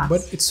class.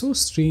 But it's so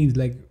strange.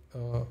 Like,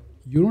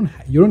 you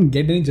don't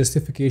get any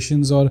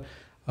justifications or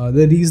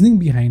the reasoning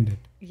behind it.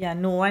 Yeah,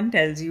 no one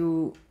tells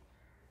you,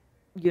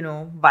 you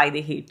know, why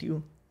they hate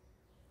you.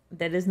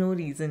 There is no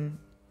reason,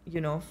 you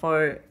know,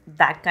 for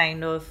that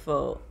kind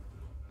of...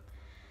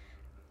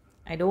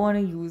 I don't want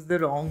to use the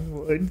wrong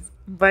words,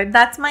 but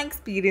that's my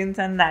experience,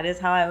 and that is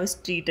how I was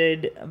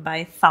treated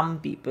by some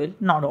people.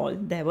 Not all.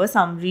 There were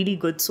some really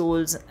good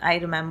souls. I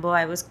remember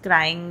I was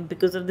crying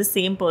because of the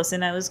same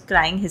person. I was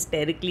crying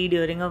hysterically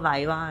during a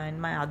Viva,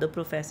 and my other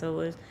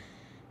professor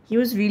he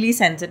was really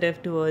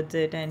sensitive towards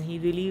it, and he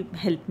really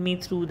helped me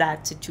through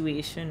that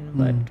situation.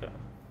 But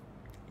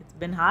it's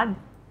been hard.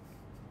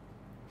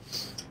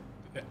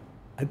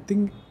 I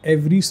think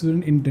every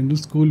student in dental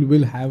school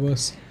will have a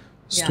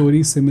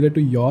story similar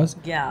to yours,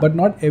 but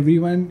not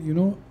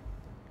everyone,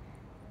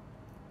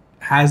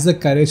 has the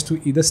courage to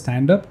either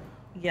stand up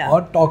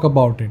or talk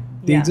about it.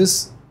 They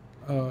just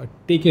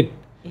take it,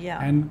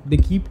 and they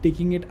keep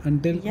taking it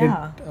until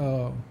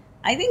it.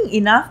 I think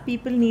enough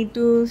people need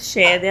to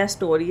share their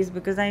stories,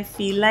 because I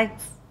feel like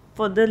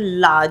for the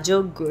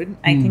larger good,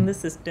 I think the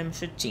system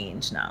should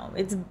change now.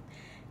 It's,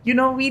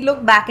 we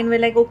look back and we're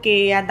like,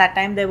 okay, at that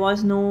time there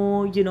was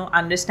no,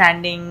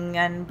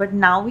 understanding, but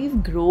now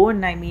we've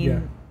grown. I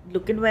mean,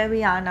 look at where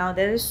we are now.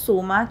 There is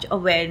so much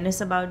awareness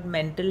about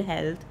mental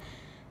health,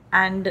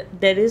 and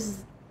there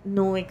is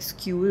no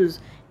excuse.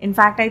 In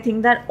fact, I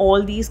think that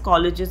all these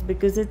colleges,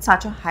 because it's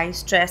such a high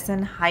stress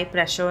and high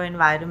pressure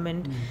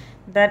environment,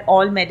 that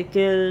all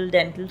medical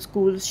dental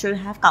schools should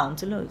have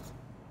counselors.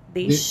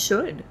 They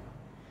should,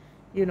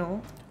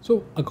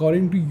 So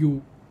according to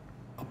you,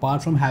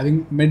 apart from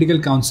having medical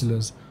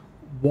counselors,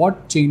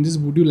 what changes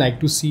would you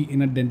like to see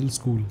in a dental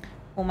school?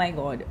 Oh my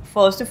God.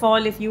 First of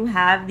all, if you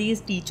have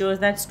these teachers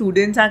that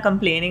students are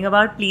complaining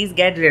about, please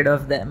get rid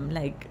of them.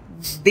 Like,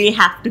 they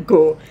have to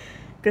go.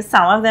 Because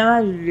some of them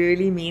are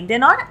really mean. They're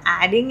not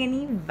adding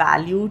any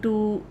value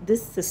to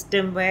this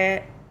system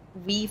where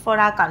we, for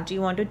our country,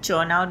 want to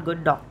churn out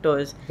good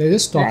doctors. They're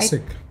just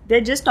toxic. Right? They're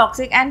just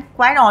toxic, and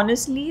quite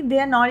honestly, they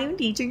are not even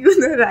teaching you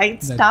the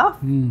right stuff.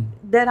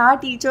 There are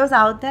teachers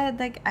out there,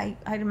 like I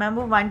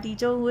remember one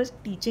teacher who was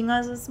teaching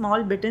us a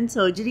small bit in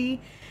surgery,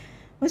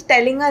 was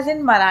telling us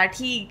in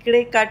Marathi,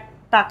 ikde cut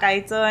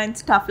takaitsa and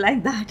stuff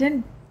like that,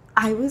 and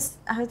I was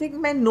like,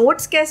 मैं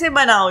notes कैसे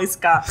बनाऊँ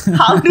इसका?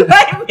 How do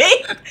I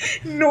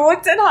make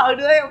notes, and how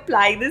do I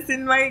apply this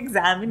in my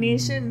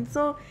examination?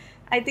 So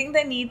I think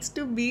there needs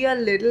to be a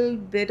little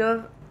bit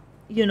of,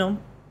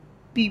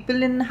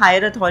 people in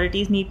higher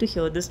authorities need to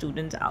hear the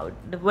students out.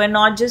 We're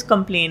not just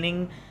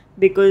complaining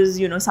because,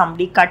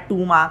 somebody cut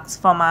 2 marks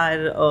from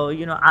our,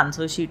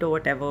 answer sheet or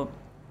whatever.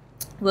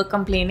 We're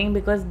complaining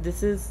because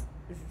this is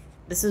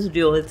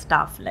real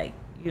stuff, like,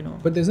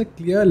 But there's a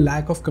clear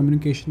lack of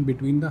communication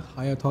between the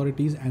high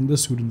authorities and the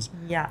students.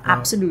 Yeah,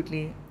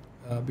 absolutely.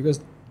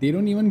 Because they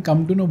don't even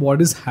come to know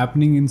what is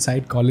happening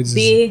inside colleges.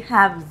 They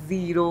have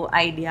zero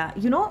idea.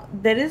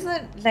 There is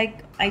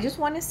I just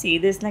want to say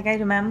this. Like, I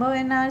remember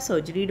in our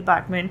surgery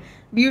department,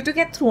 we used to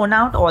get thrown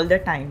out all the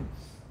time.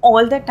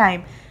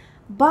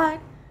 But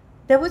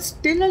there was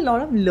still a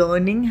lot of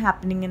learning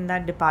happening in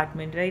that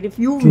department, right? If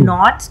you've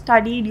not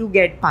studied, you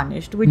get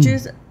punished, which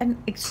is an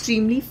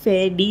extremely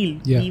fair deal.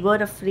 Yeah. We were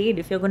afraid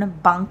if you're going to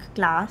bunk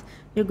class,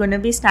 you're going to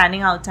be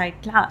standing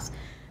outside class.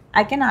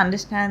 I can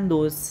understand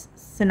those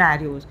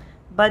scenarios.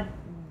 But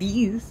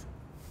these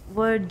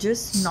were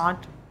just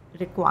not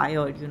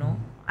required,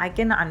 I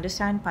can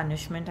understand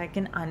punishment. I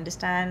can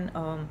understand,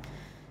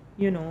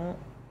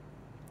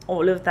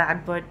 all of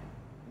that. But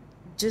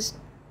just...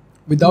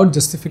 without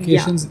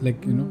justifications,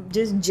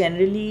 just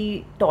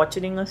generally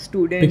torturing a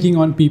student. Picking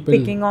on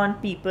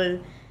people.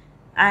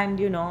 And,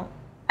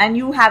 and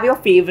you have your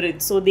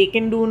favorites, so they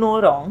can do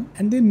no wrong.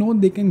 And they know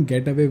they can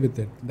get away with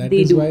it. That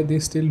is why they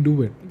still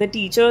do it. The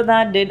teacher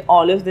that did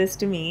all of this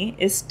to me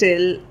is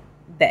still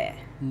there.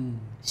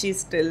 She's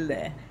still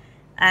there.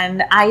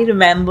 And I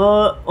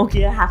remember,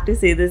 okay, I have to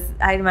say this,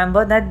 I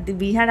remember that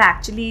we had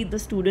actually, the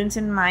students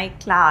in my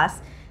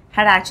class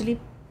had actually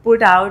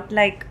put out,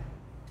 like,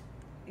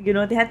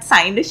 they had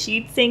signed a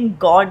sheet saying,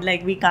 God,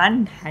 like, we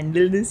can't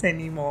handle this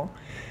anymore.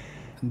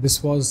 And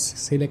this was,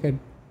 say, like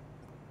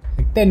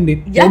 10 years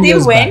back. Yeah, they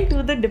went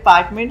to the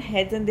department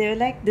heads and they were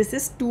like, this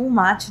is too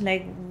much,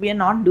 like, we are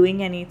not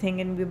doing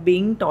anything and we're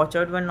being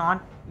tortured, we're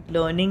not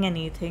learning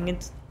anything,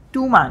 it's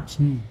too much.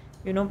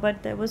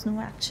 But there was no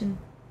action.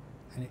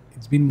 And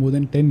it's been more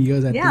than 10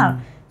 years, I think.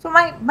 So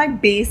my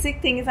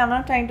basic thing is, I'm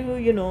not trying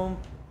to,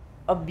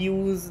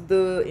 abuse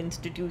the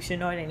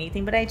institution or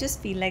anything, but I just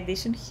feel like they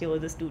should hear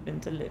the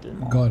students a little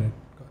more. Got it.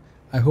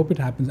 I hope it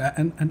happens.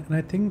 And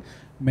I think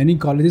many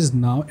colleges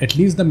now, at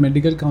least the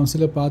medical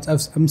counselor parts,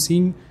 I'm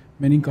seeing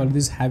many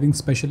colleges having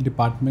special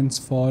departments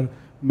for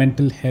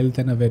mental health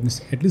and awareness.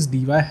 At least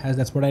DY has,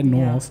 that's what I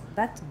know of.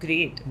 That's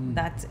great.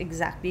 That's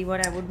exactly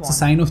what I would want. It's a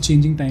sign of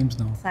changing times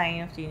now.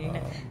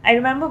 I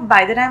remember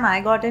by the time I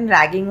got in,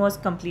 ragging was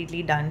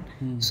completely done.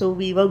 So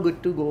we were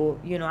good to go.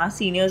 Our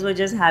seniors were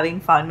just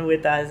having fun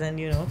with us and,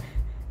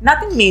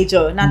 nothing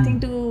major, nothing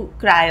to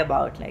cry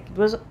about. Like, it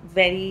was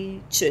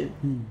very chill.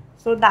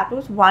 So that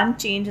was one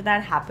change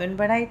that happened.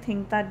 But I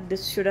think that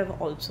this should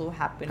have also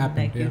happened.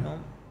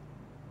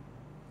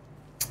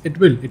 It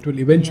will.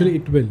 Eventually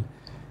it will.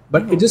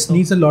 But it just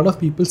needs a lot of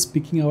people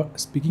speaking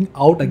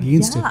out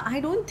against it. I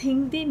don't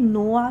think they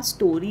know our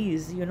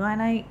stories, you know,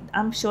 and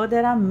I'm sure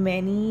there are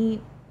many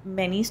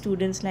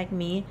students like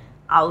me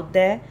out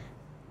there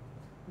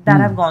that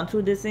have gone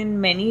through this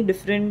in many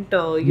different,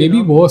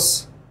 Maybe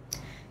worse.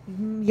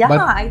 Yeah, But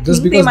I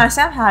just think they because- must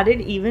have had it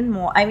even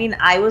more. I mean,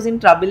 I was in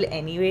trouble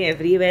anyway,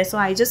 everywhere, so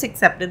I just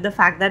accepted the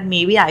fact that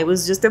maybe I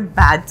was just a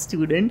bad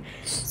student.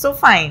 So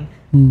fine.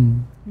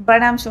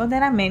 But I'm sure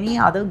there are many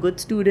other good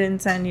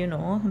students and, you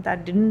know,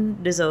 that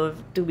didn't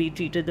deserve to be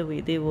treated the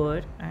way they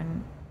were,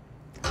 and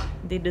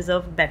they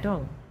deserve better.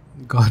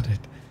 Got it.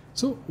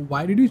 So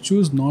why did you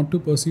choose not to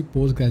pursue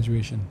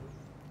post-graduation?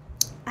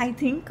 I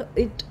think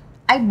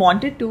I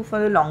wanted to for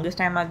the longest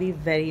time, I'll be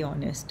very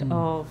honest.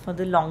 For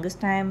the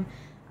longest time,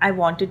 I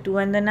wanted to.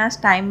 And then as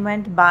time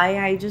went by,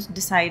 I just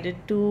decided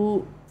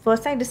to.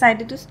 First, I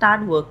decided to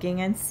start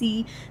working and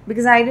see,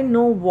 because I didn't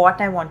know what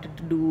I wanted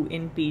to do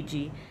in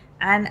PG.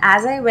 And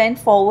as I went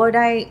forward,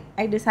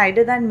 I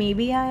decided that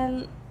maybe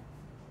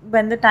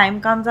when the time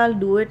comes, I'll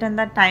do it. And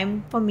that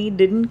time for me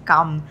didn't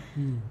come.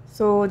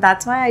 So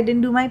that's why I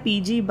didn't do my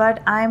PG.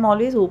 But I'm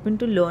always open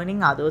to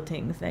learning other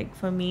things. Like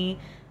for me,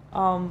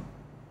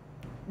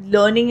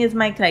 learning is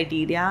my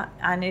criteria,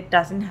 and it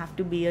doesn't have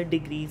to be a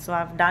degree. So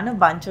I've done a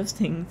bunch of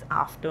things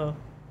after.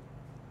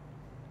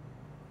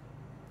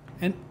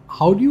 And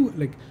how do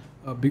you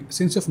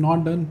since you've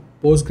not done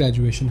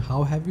post-graduation,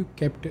 how have you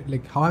kept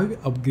it, how have you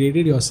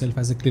upgraded yourself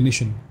as a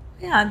clinician?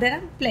 Yeah, there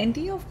are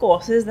plenty of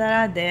courses that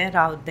are there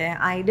out there.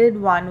 I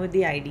did one with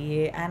the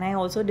IDA, and I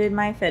also did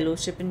my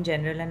fellowship in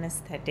general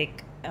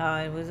anesthetic.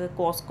 It was a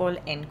course called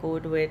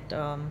ENCODE with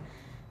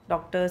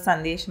Dr.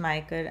 Sandesh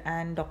Maikar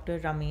and Dr.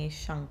 Ramesh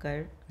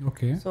Shankar.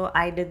 Okay. So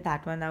I did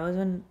that one. That was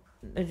a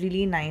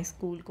really nice,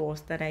 cool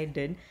course that I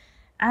did.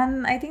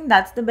 And I think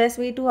that's the best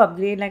way to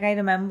upgrade. Like I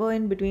remember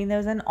in between there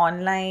was an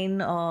online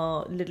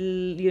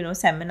little,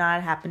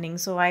 seminar happening.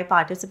 So I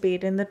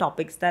participate in the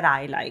topics that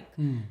I like,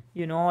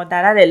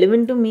 that are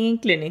relevant to me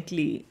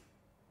clinically.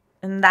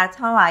 And that's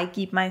how I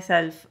keep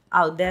myself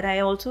out there. I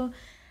also,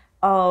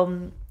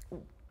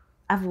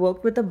 I've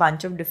worked with a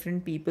bunch of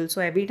different people.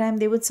 So every time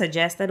they would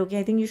suggest that, okay,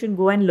 I think you should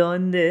go and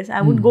learn this,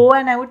 I would go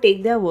and I would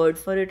take their word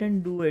for it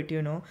and do it,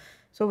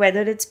 So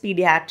whether it's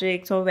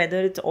pediatrics or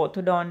whether it's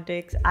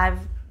orthodontics,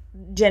 I've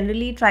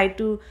generally tried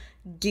to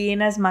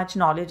gain as much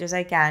knowledge as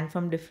I can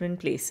from different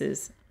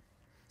places.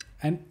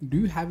 And do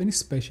you have any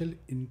special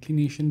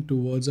inclination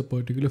towards a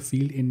particular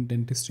field in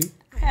dentistry?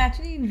 I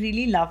actually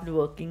really loved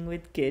working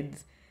with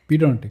kids.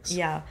 Pediatrics.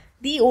 Yeah.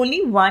 The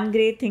only one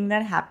great thing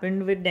that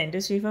happened with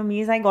dentistry for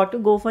me is I got to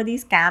go for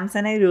these camps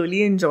and I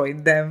really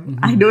enjoyed them.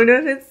 I don't know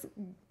if it's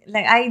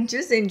I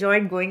just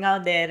enjoyed going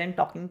out there and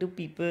talking to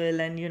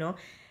people and,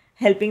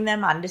 helping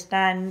them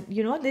understand,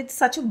 it's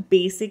such a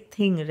basic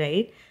thing,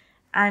 right?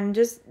 And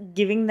just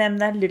giving them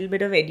that little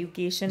bit of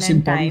education It's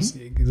and time.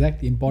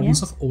 Exactly.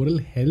 Importance of oral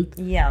health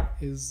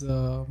is,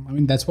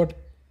 that's what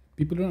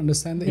people don't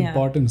understand the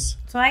importance.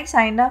 So I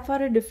signed up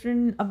for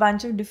a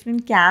bunch of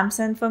different camps,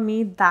 and for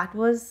me, that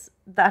was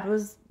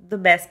the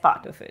best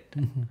part of it.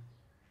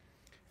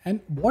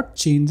 And what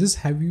changes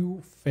have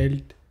you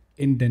felt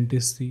in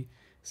dentistry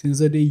since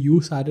the day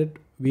you started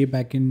way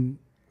back in,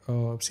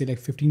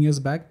 15 years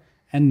back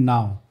and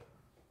now?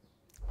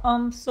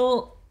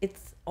 So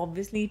it's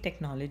obviously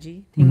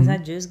technology. Things are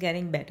just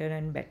getting better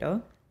and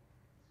better.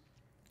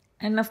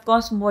 And of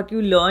course, what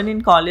you learn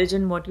in college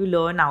and what you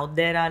learn out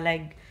there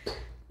are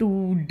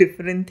two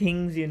different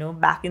things,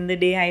 Back in the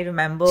day, I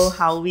remember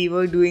how we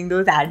were doing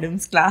those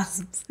Adams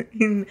clasps.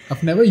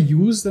 I've never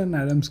used an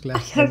Adams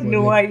class. I have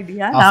no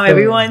idea. Now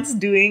everyone's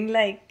doing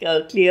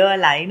clear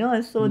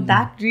aligners. So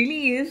that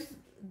really is,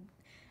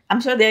 I'm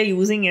sure they're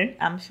using it.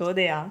 I'm sure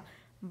they are.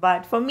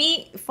 But for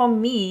me,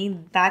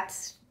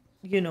 that's,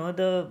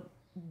 the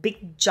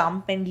big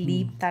jump and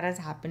leap that has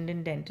happened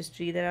in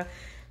dentistry. There are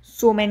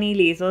so many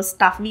lasers,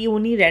 stuff we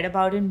only read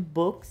about in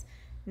books.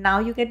 Now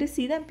you get to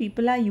see them.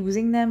 People are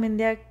using them in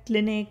their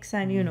clinics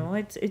and,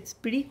 it's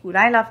pretty cool.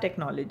 I love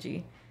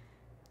technology.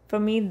 For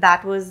me,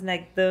 that was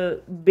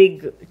the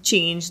big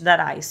change that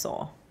I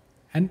saw.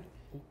 And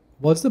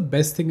what's the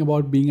best thing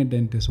about being a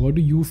dentist? What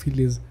do you feel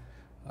is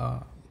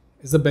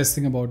the best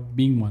thing about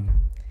being one?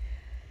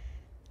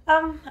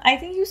 I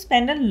think you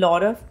spend a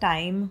lot of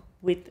time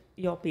with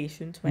your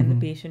patients when the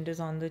patient is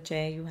on the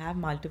chair. You have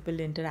multiple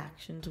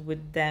interactions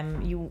with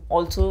them. You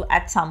also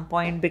at some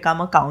point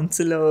become a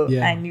counselor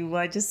and you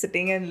are just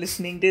sitting and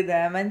listening to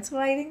them. And so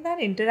I think that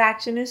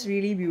interaction is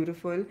really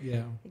beautiful.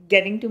 Yeah.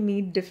 Getting to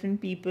meet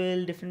different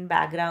people, different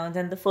backgrounds,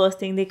 and the first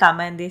thing they come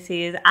and they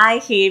say is, I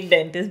hate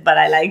dentists, but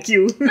I like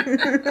you.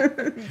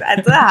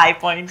 That's a high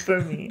point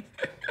for me.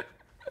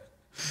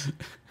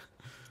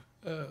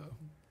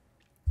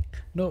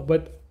 No,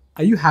 but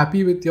are you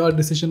happy with your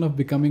decision of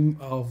becoming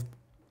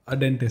a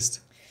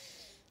dentist?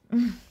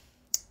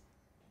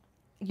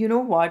 You know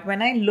what?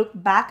 When I look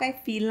back, I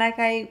feel like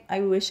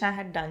I wish I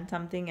had done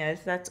something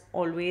else. That's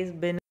always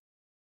been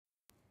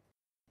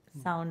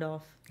sound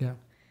off. Yeah.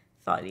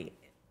 Sorry.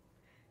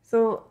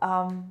 So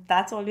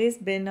that's always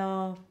been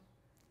a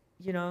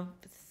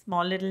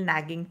small little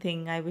nagging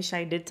thing. I wish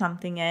I did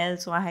something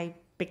else, or I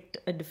picked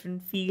a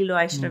different field, or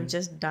I should have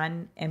just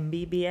done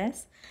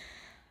MBBS.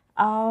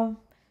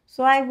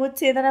 So I would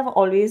say that I've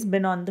always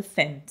been on the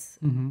fence.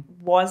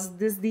 Was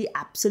this the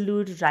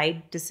absolute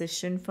right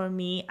decision for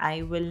me?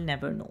 I will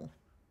never know.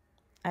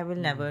 I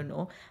will never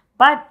know.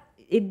 But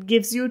it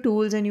gives you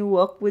tools, and you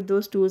work with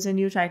those tools, and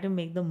you try to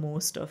make the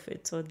most of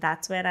it. So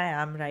that's where I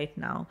am right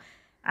now.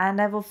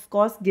 And I've, of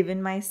course,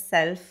 given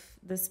myself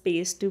the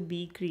space to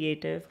be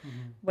creative.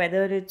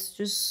 Whether it's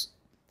just,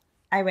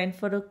 I went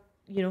for a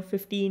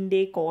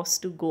 15-day course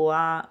to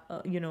Goa,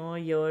 a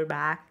year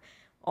back,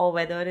 or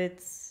whether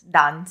it's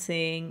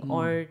dancing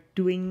or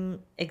doing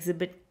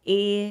exhibit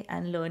A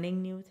and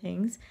learning new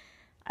things.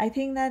 I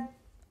think that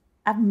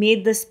I've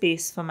made the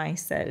space for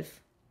myself.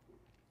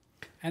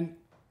 And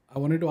I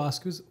wanted to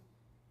ask you,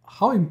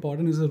 how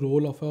important is the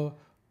role of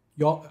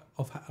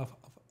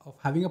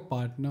having a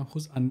partner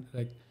who's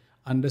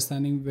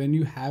understanding when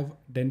you have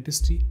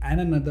dentistry and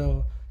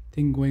another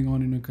thing going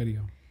on in your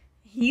career?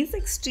 He's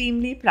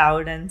extremely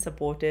proud and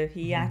supportive.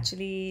 He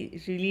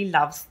actually really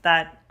loves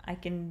that I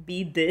can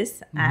be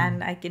this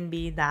and I can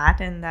be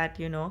that, and that,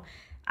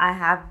 I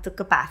have the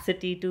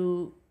capacity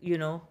to,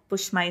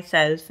 push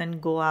myself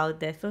and go out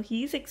there. So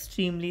he's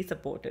extremely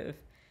supportive.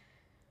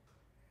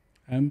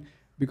 And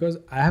because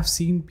I have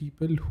seen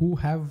people who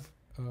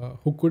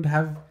could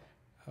have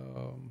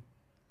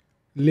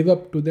live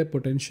up to their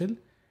potential,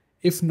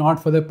 if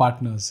not for their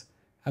partners.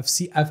 I've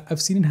seen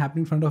it happen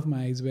in front of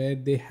my eyes where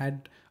they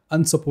had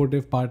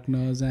unsupportive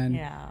partners and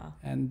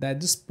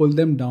that just pulled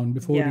them down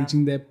before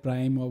reaching their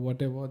prime or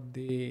whatever.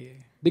 They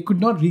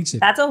could not reach it.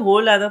 That's a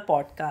whole other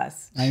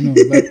podcast. I know,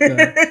 but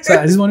so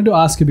I just wanted to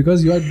ask you,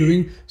 because you are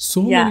doing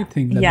so many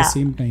things at the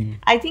same time.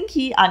 I think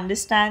he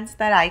understands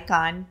that I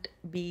can't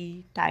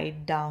be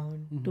tied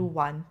down to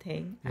one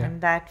thing,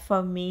 and that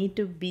for me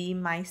to be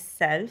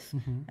myself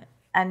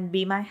and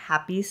be my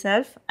happy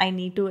self, I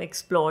need to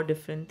explore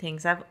different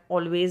things. I've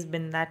always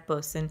been that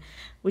person,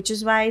 which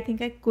is why I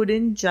think I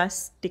couldn't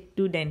just stick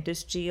to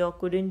dentistry or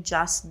couldn't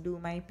just do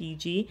my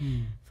PG.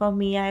 For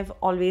me, I've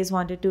always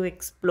wanted to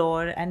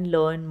explore and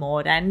learn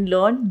more and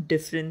learn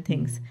different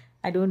things.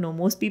 I don't know,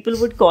 most people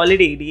would call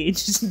it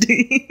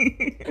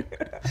ADHD.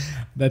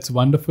 That's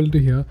wonderful to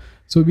hear.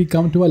 So we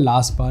come to our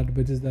last part,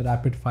 which is the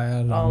rapid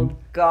fire round. Oh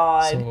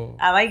God. So,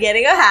 am I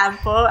getting a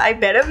hamper? I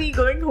better be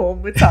going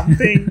home with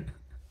something.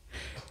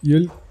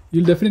 You'll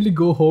definitely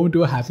go home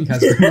to a happy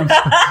husband.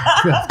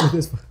 After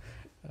this.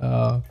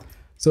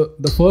 So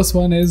the first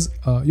one is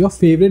your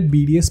favorite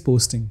BDS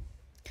posting.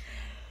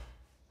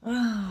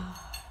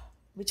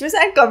 Which was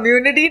at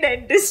community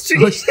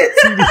dentistry.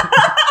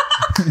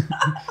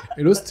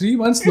 It was 3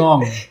 months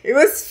long. It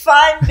was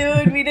fun,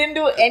 dude. We didn't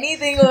do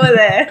anything over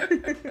there.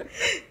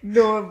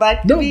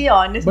 To be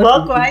honest,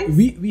 work-wise.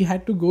 We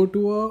had to go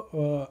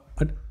to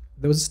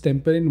there was a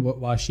temple in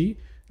Vashi,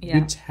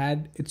 which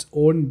had its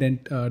own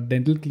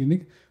dental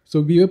clinic. So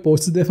we were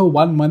posted there for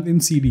 1 month in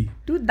CD.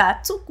 Dude,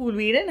 that's so cool.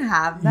 We didn't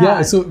have that.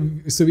 Yeah, so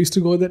we used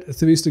to go there.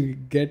 So we used to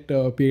get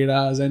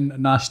pedas and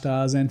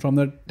nashtas and from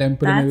the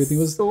temple and everything.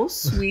 That's so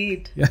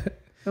sweet.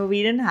 No,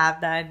 we didn't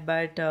have that.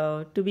 But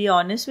to be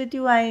honest with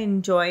you, I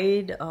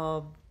enjoyed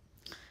OS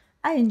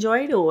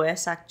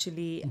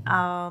actually.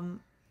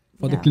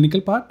 For the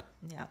clinical part?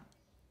 Yeah,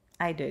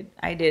 I did.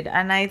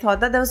 And I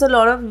thought that there was a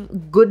lot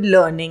of good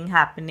learning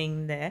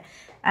happening there.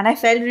 And I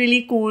felt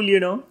really cool,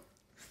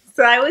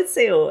 So I would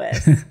say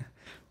OS.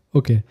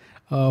 Okay.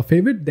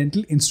 Favorite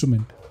dental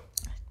instrument?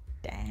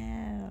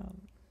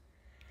 Damn.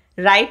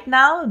 Right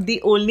now,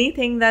 the only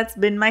thing that's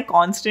been my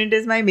constant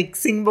is my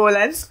mixing bowl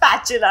and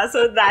spatula.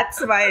 So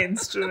that's my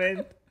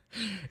instrument.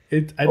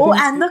 And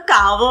the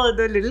carver,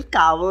 the little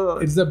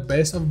carver. It's the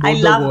best of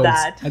both the worlds. I love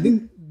that. I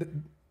think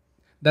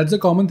that's a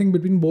common thing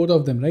between both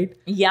of them, right?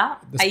 Yeah.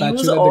 I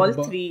use all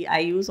three. I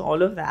use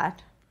all of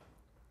that.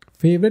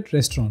 Favorite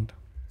restaurant?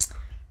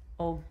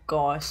 Oh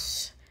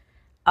gosh.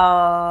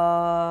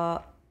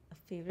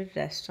 Favorite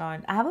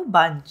restaurant. I have a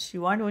bunch.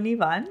 You want only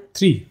one?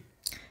 Three,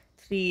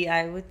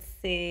 I would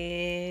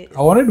say.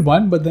 I wanted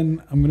one, but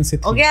then I'm gonna say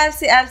three. Okay,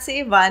 I'll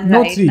say one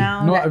three.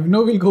 Now.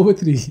 No, we'll go with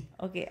three.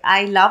 Okay,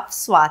 I love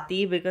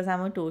Swati because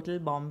I'm a total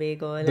Bombay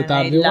girl, and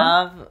I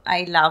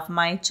love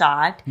my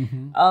chaat.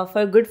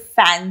 For a good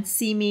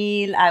fancy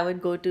meal, I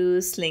would go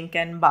to Slink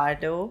and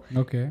Bardo.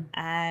 Okay.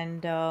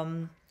 And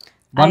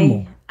one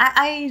more.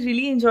 I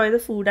really enjoy the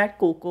food at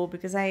Coco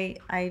because I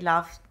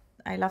love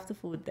the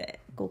food there.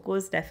 Coco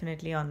is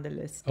definitely on the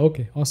list.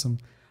 Okay, awesome.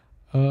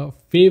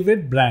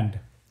 Favorite brand?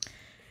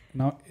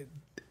 Now,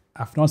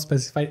 I've not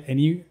specified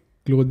any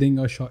clothing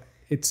or shop.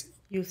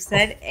 You've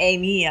said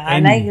any.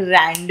 Like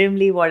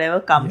randomly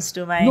whatever comes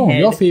to my head. No,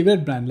 your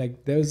favorite brand.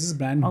 Like there was this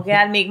brand. Okay,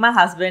 I'll make my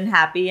husband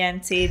happy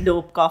and say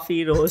Dope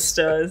Coffee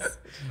Roasters.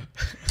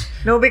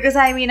 No, because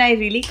I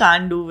really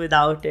can't do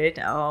without it.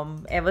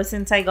 Ever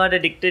since I got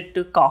addicted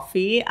to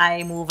coffee,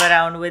 I move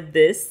around with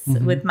this,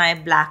 with my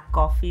black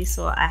coffee.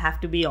 So I have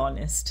to be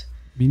honest.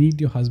 We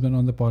need your husband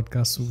on the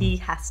podcast soon. He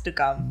has to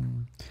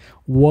come.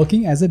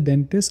 Working as a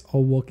dentist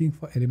or working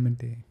for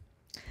Element A?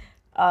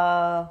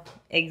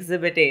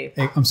 Exhibit A.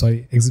 I'm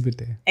sorry,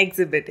 Exhibit A.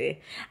 Exhibit A.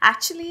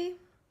 Actually,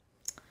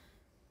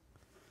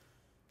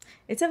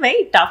 it's a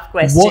very tough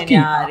question, Working.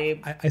 yeah,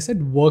 Arib. I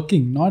said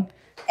working, not...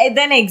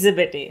 Then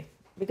Exhibit A.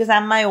 Because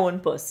I'm my own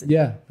person.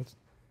 Yeah.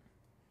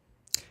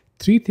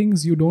 3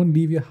 things you don't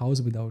leave your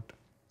house without.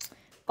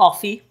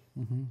 Coffee.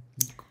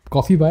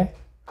 Coffee by?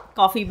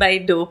 Coffee by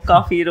Dope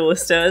Coffee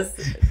Roasters.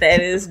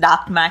 There is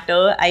dark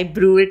matter. I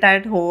brew it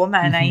at home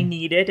and I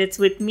need it. It's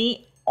with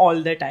me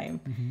all the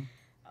time.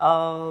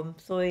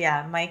 So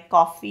yeah, my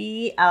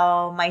coffee,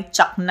 my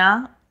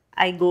chakna.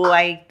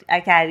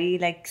 I carry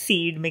like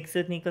seed mix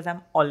with me because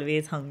I'm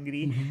always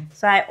hungry.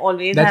 So I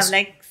always have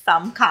like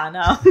some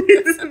khana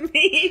with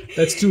me.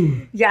 That's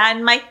true. Yeah,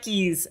 and my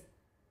keys.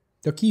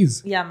 Your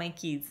keys? Yeah, my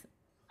keys.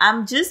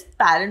 I'm just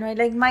paranoid.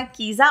 Like my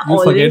keys are You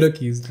always... forget your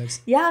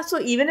keys. Yeah, so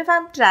even if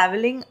I'm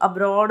traveling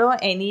abroad or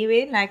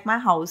anyway, like my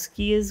house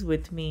key is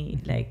with me.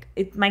 Like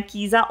my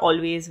keys are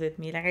always with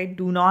me. Like I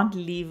do not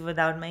leave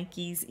without my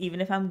keys,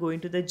 even if I'm going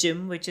to the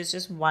gym, which is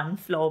just 1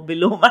 floor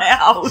below my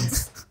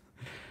house.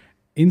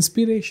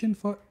 Inspiration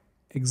for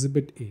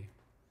Exhibit A.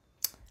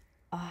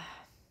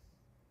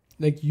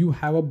 Like you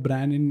have a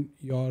brand in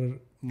your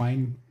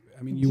mind.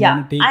 I mean, you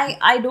want to take...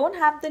 I don't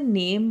have the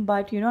name,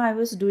 but I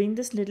was doing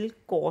this little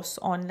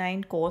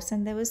online course,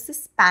 and there was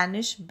this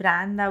Spanish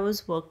brand that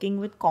was working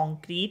with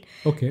concrete.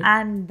 Okay.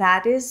 And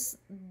that is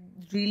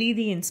really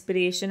the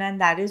inspiration, and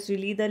that is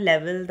really the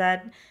level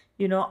that,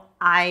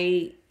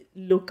 I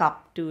look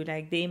up to.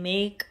 Like they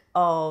make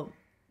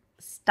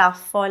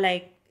stuff for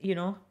like,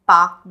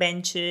 park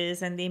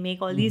benches, and they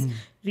make all these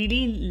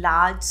really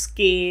large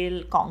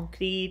scale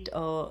concrete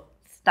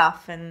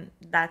stuff, and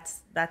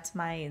that's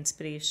my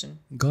inspiration.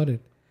 Got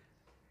it.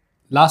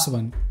 Last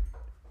one.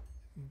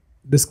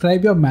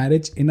 Describe your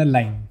marriage in one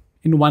line.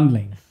 In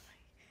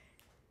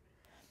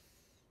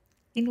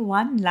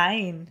one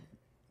line?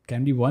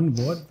 Can be one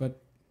word,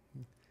 but...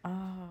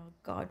 Oh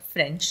God,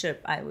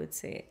 friendship, I would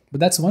say. But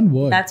that's one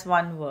word. That's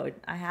one word.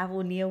 I have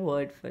only a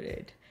word for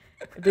it.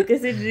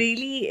 Because it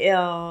really,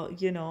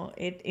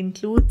 it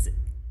includes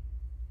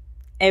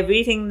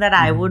everything that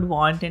I would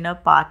want in a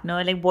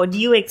partner. Like, what do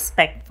you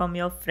expect from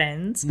your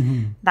friends?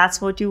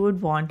 That's what you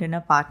would want in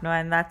a partner,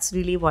 and that's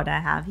really what I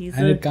have.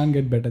 It can't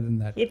get better than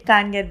that. It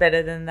can't get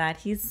better than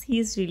that.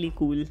 He's really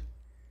cool.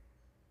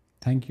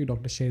 Thank you,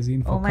 Dr.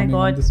 Shahzeen, for coming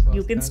on this podcast. Oh my God,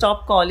 you can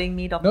stop calling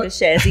me Dr.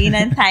 Shahzeen,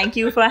 and thank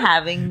you for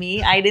having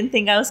me. I didn't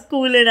think I was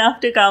cool enough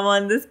to come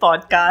on this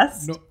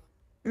podcast. No,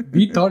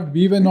 we thought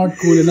we were not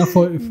cool enough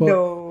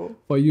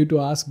for you to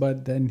ask,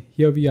 but then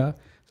here we are.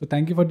 So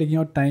thank you for taking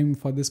your time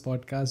for this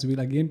podcast. We'll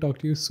again talk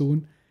to you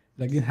soon.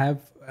 We have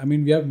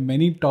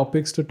many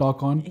topics to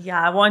talk on.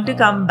 Yeah, I want to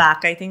come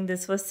back. I think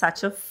this was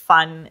such a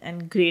fun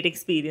and great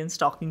experience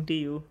talking to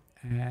you.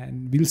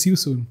 And we'll see you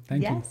soon.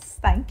 Thank you. Yes,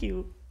 thank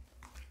you.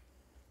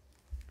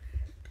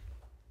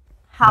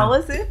 How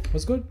was it? It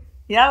was good.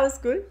 Yeah, it was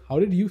good. How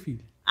did you feel?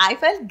 I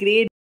felt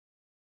great.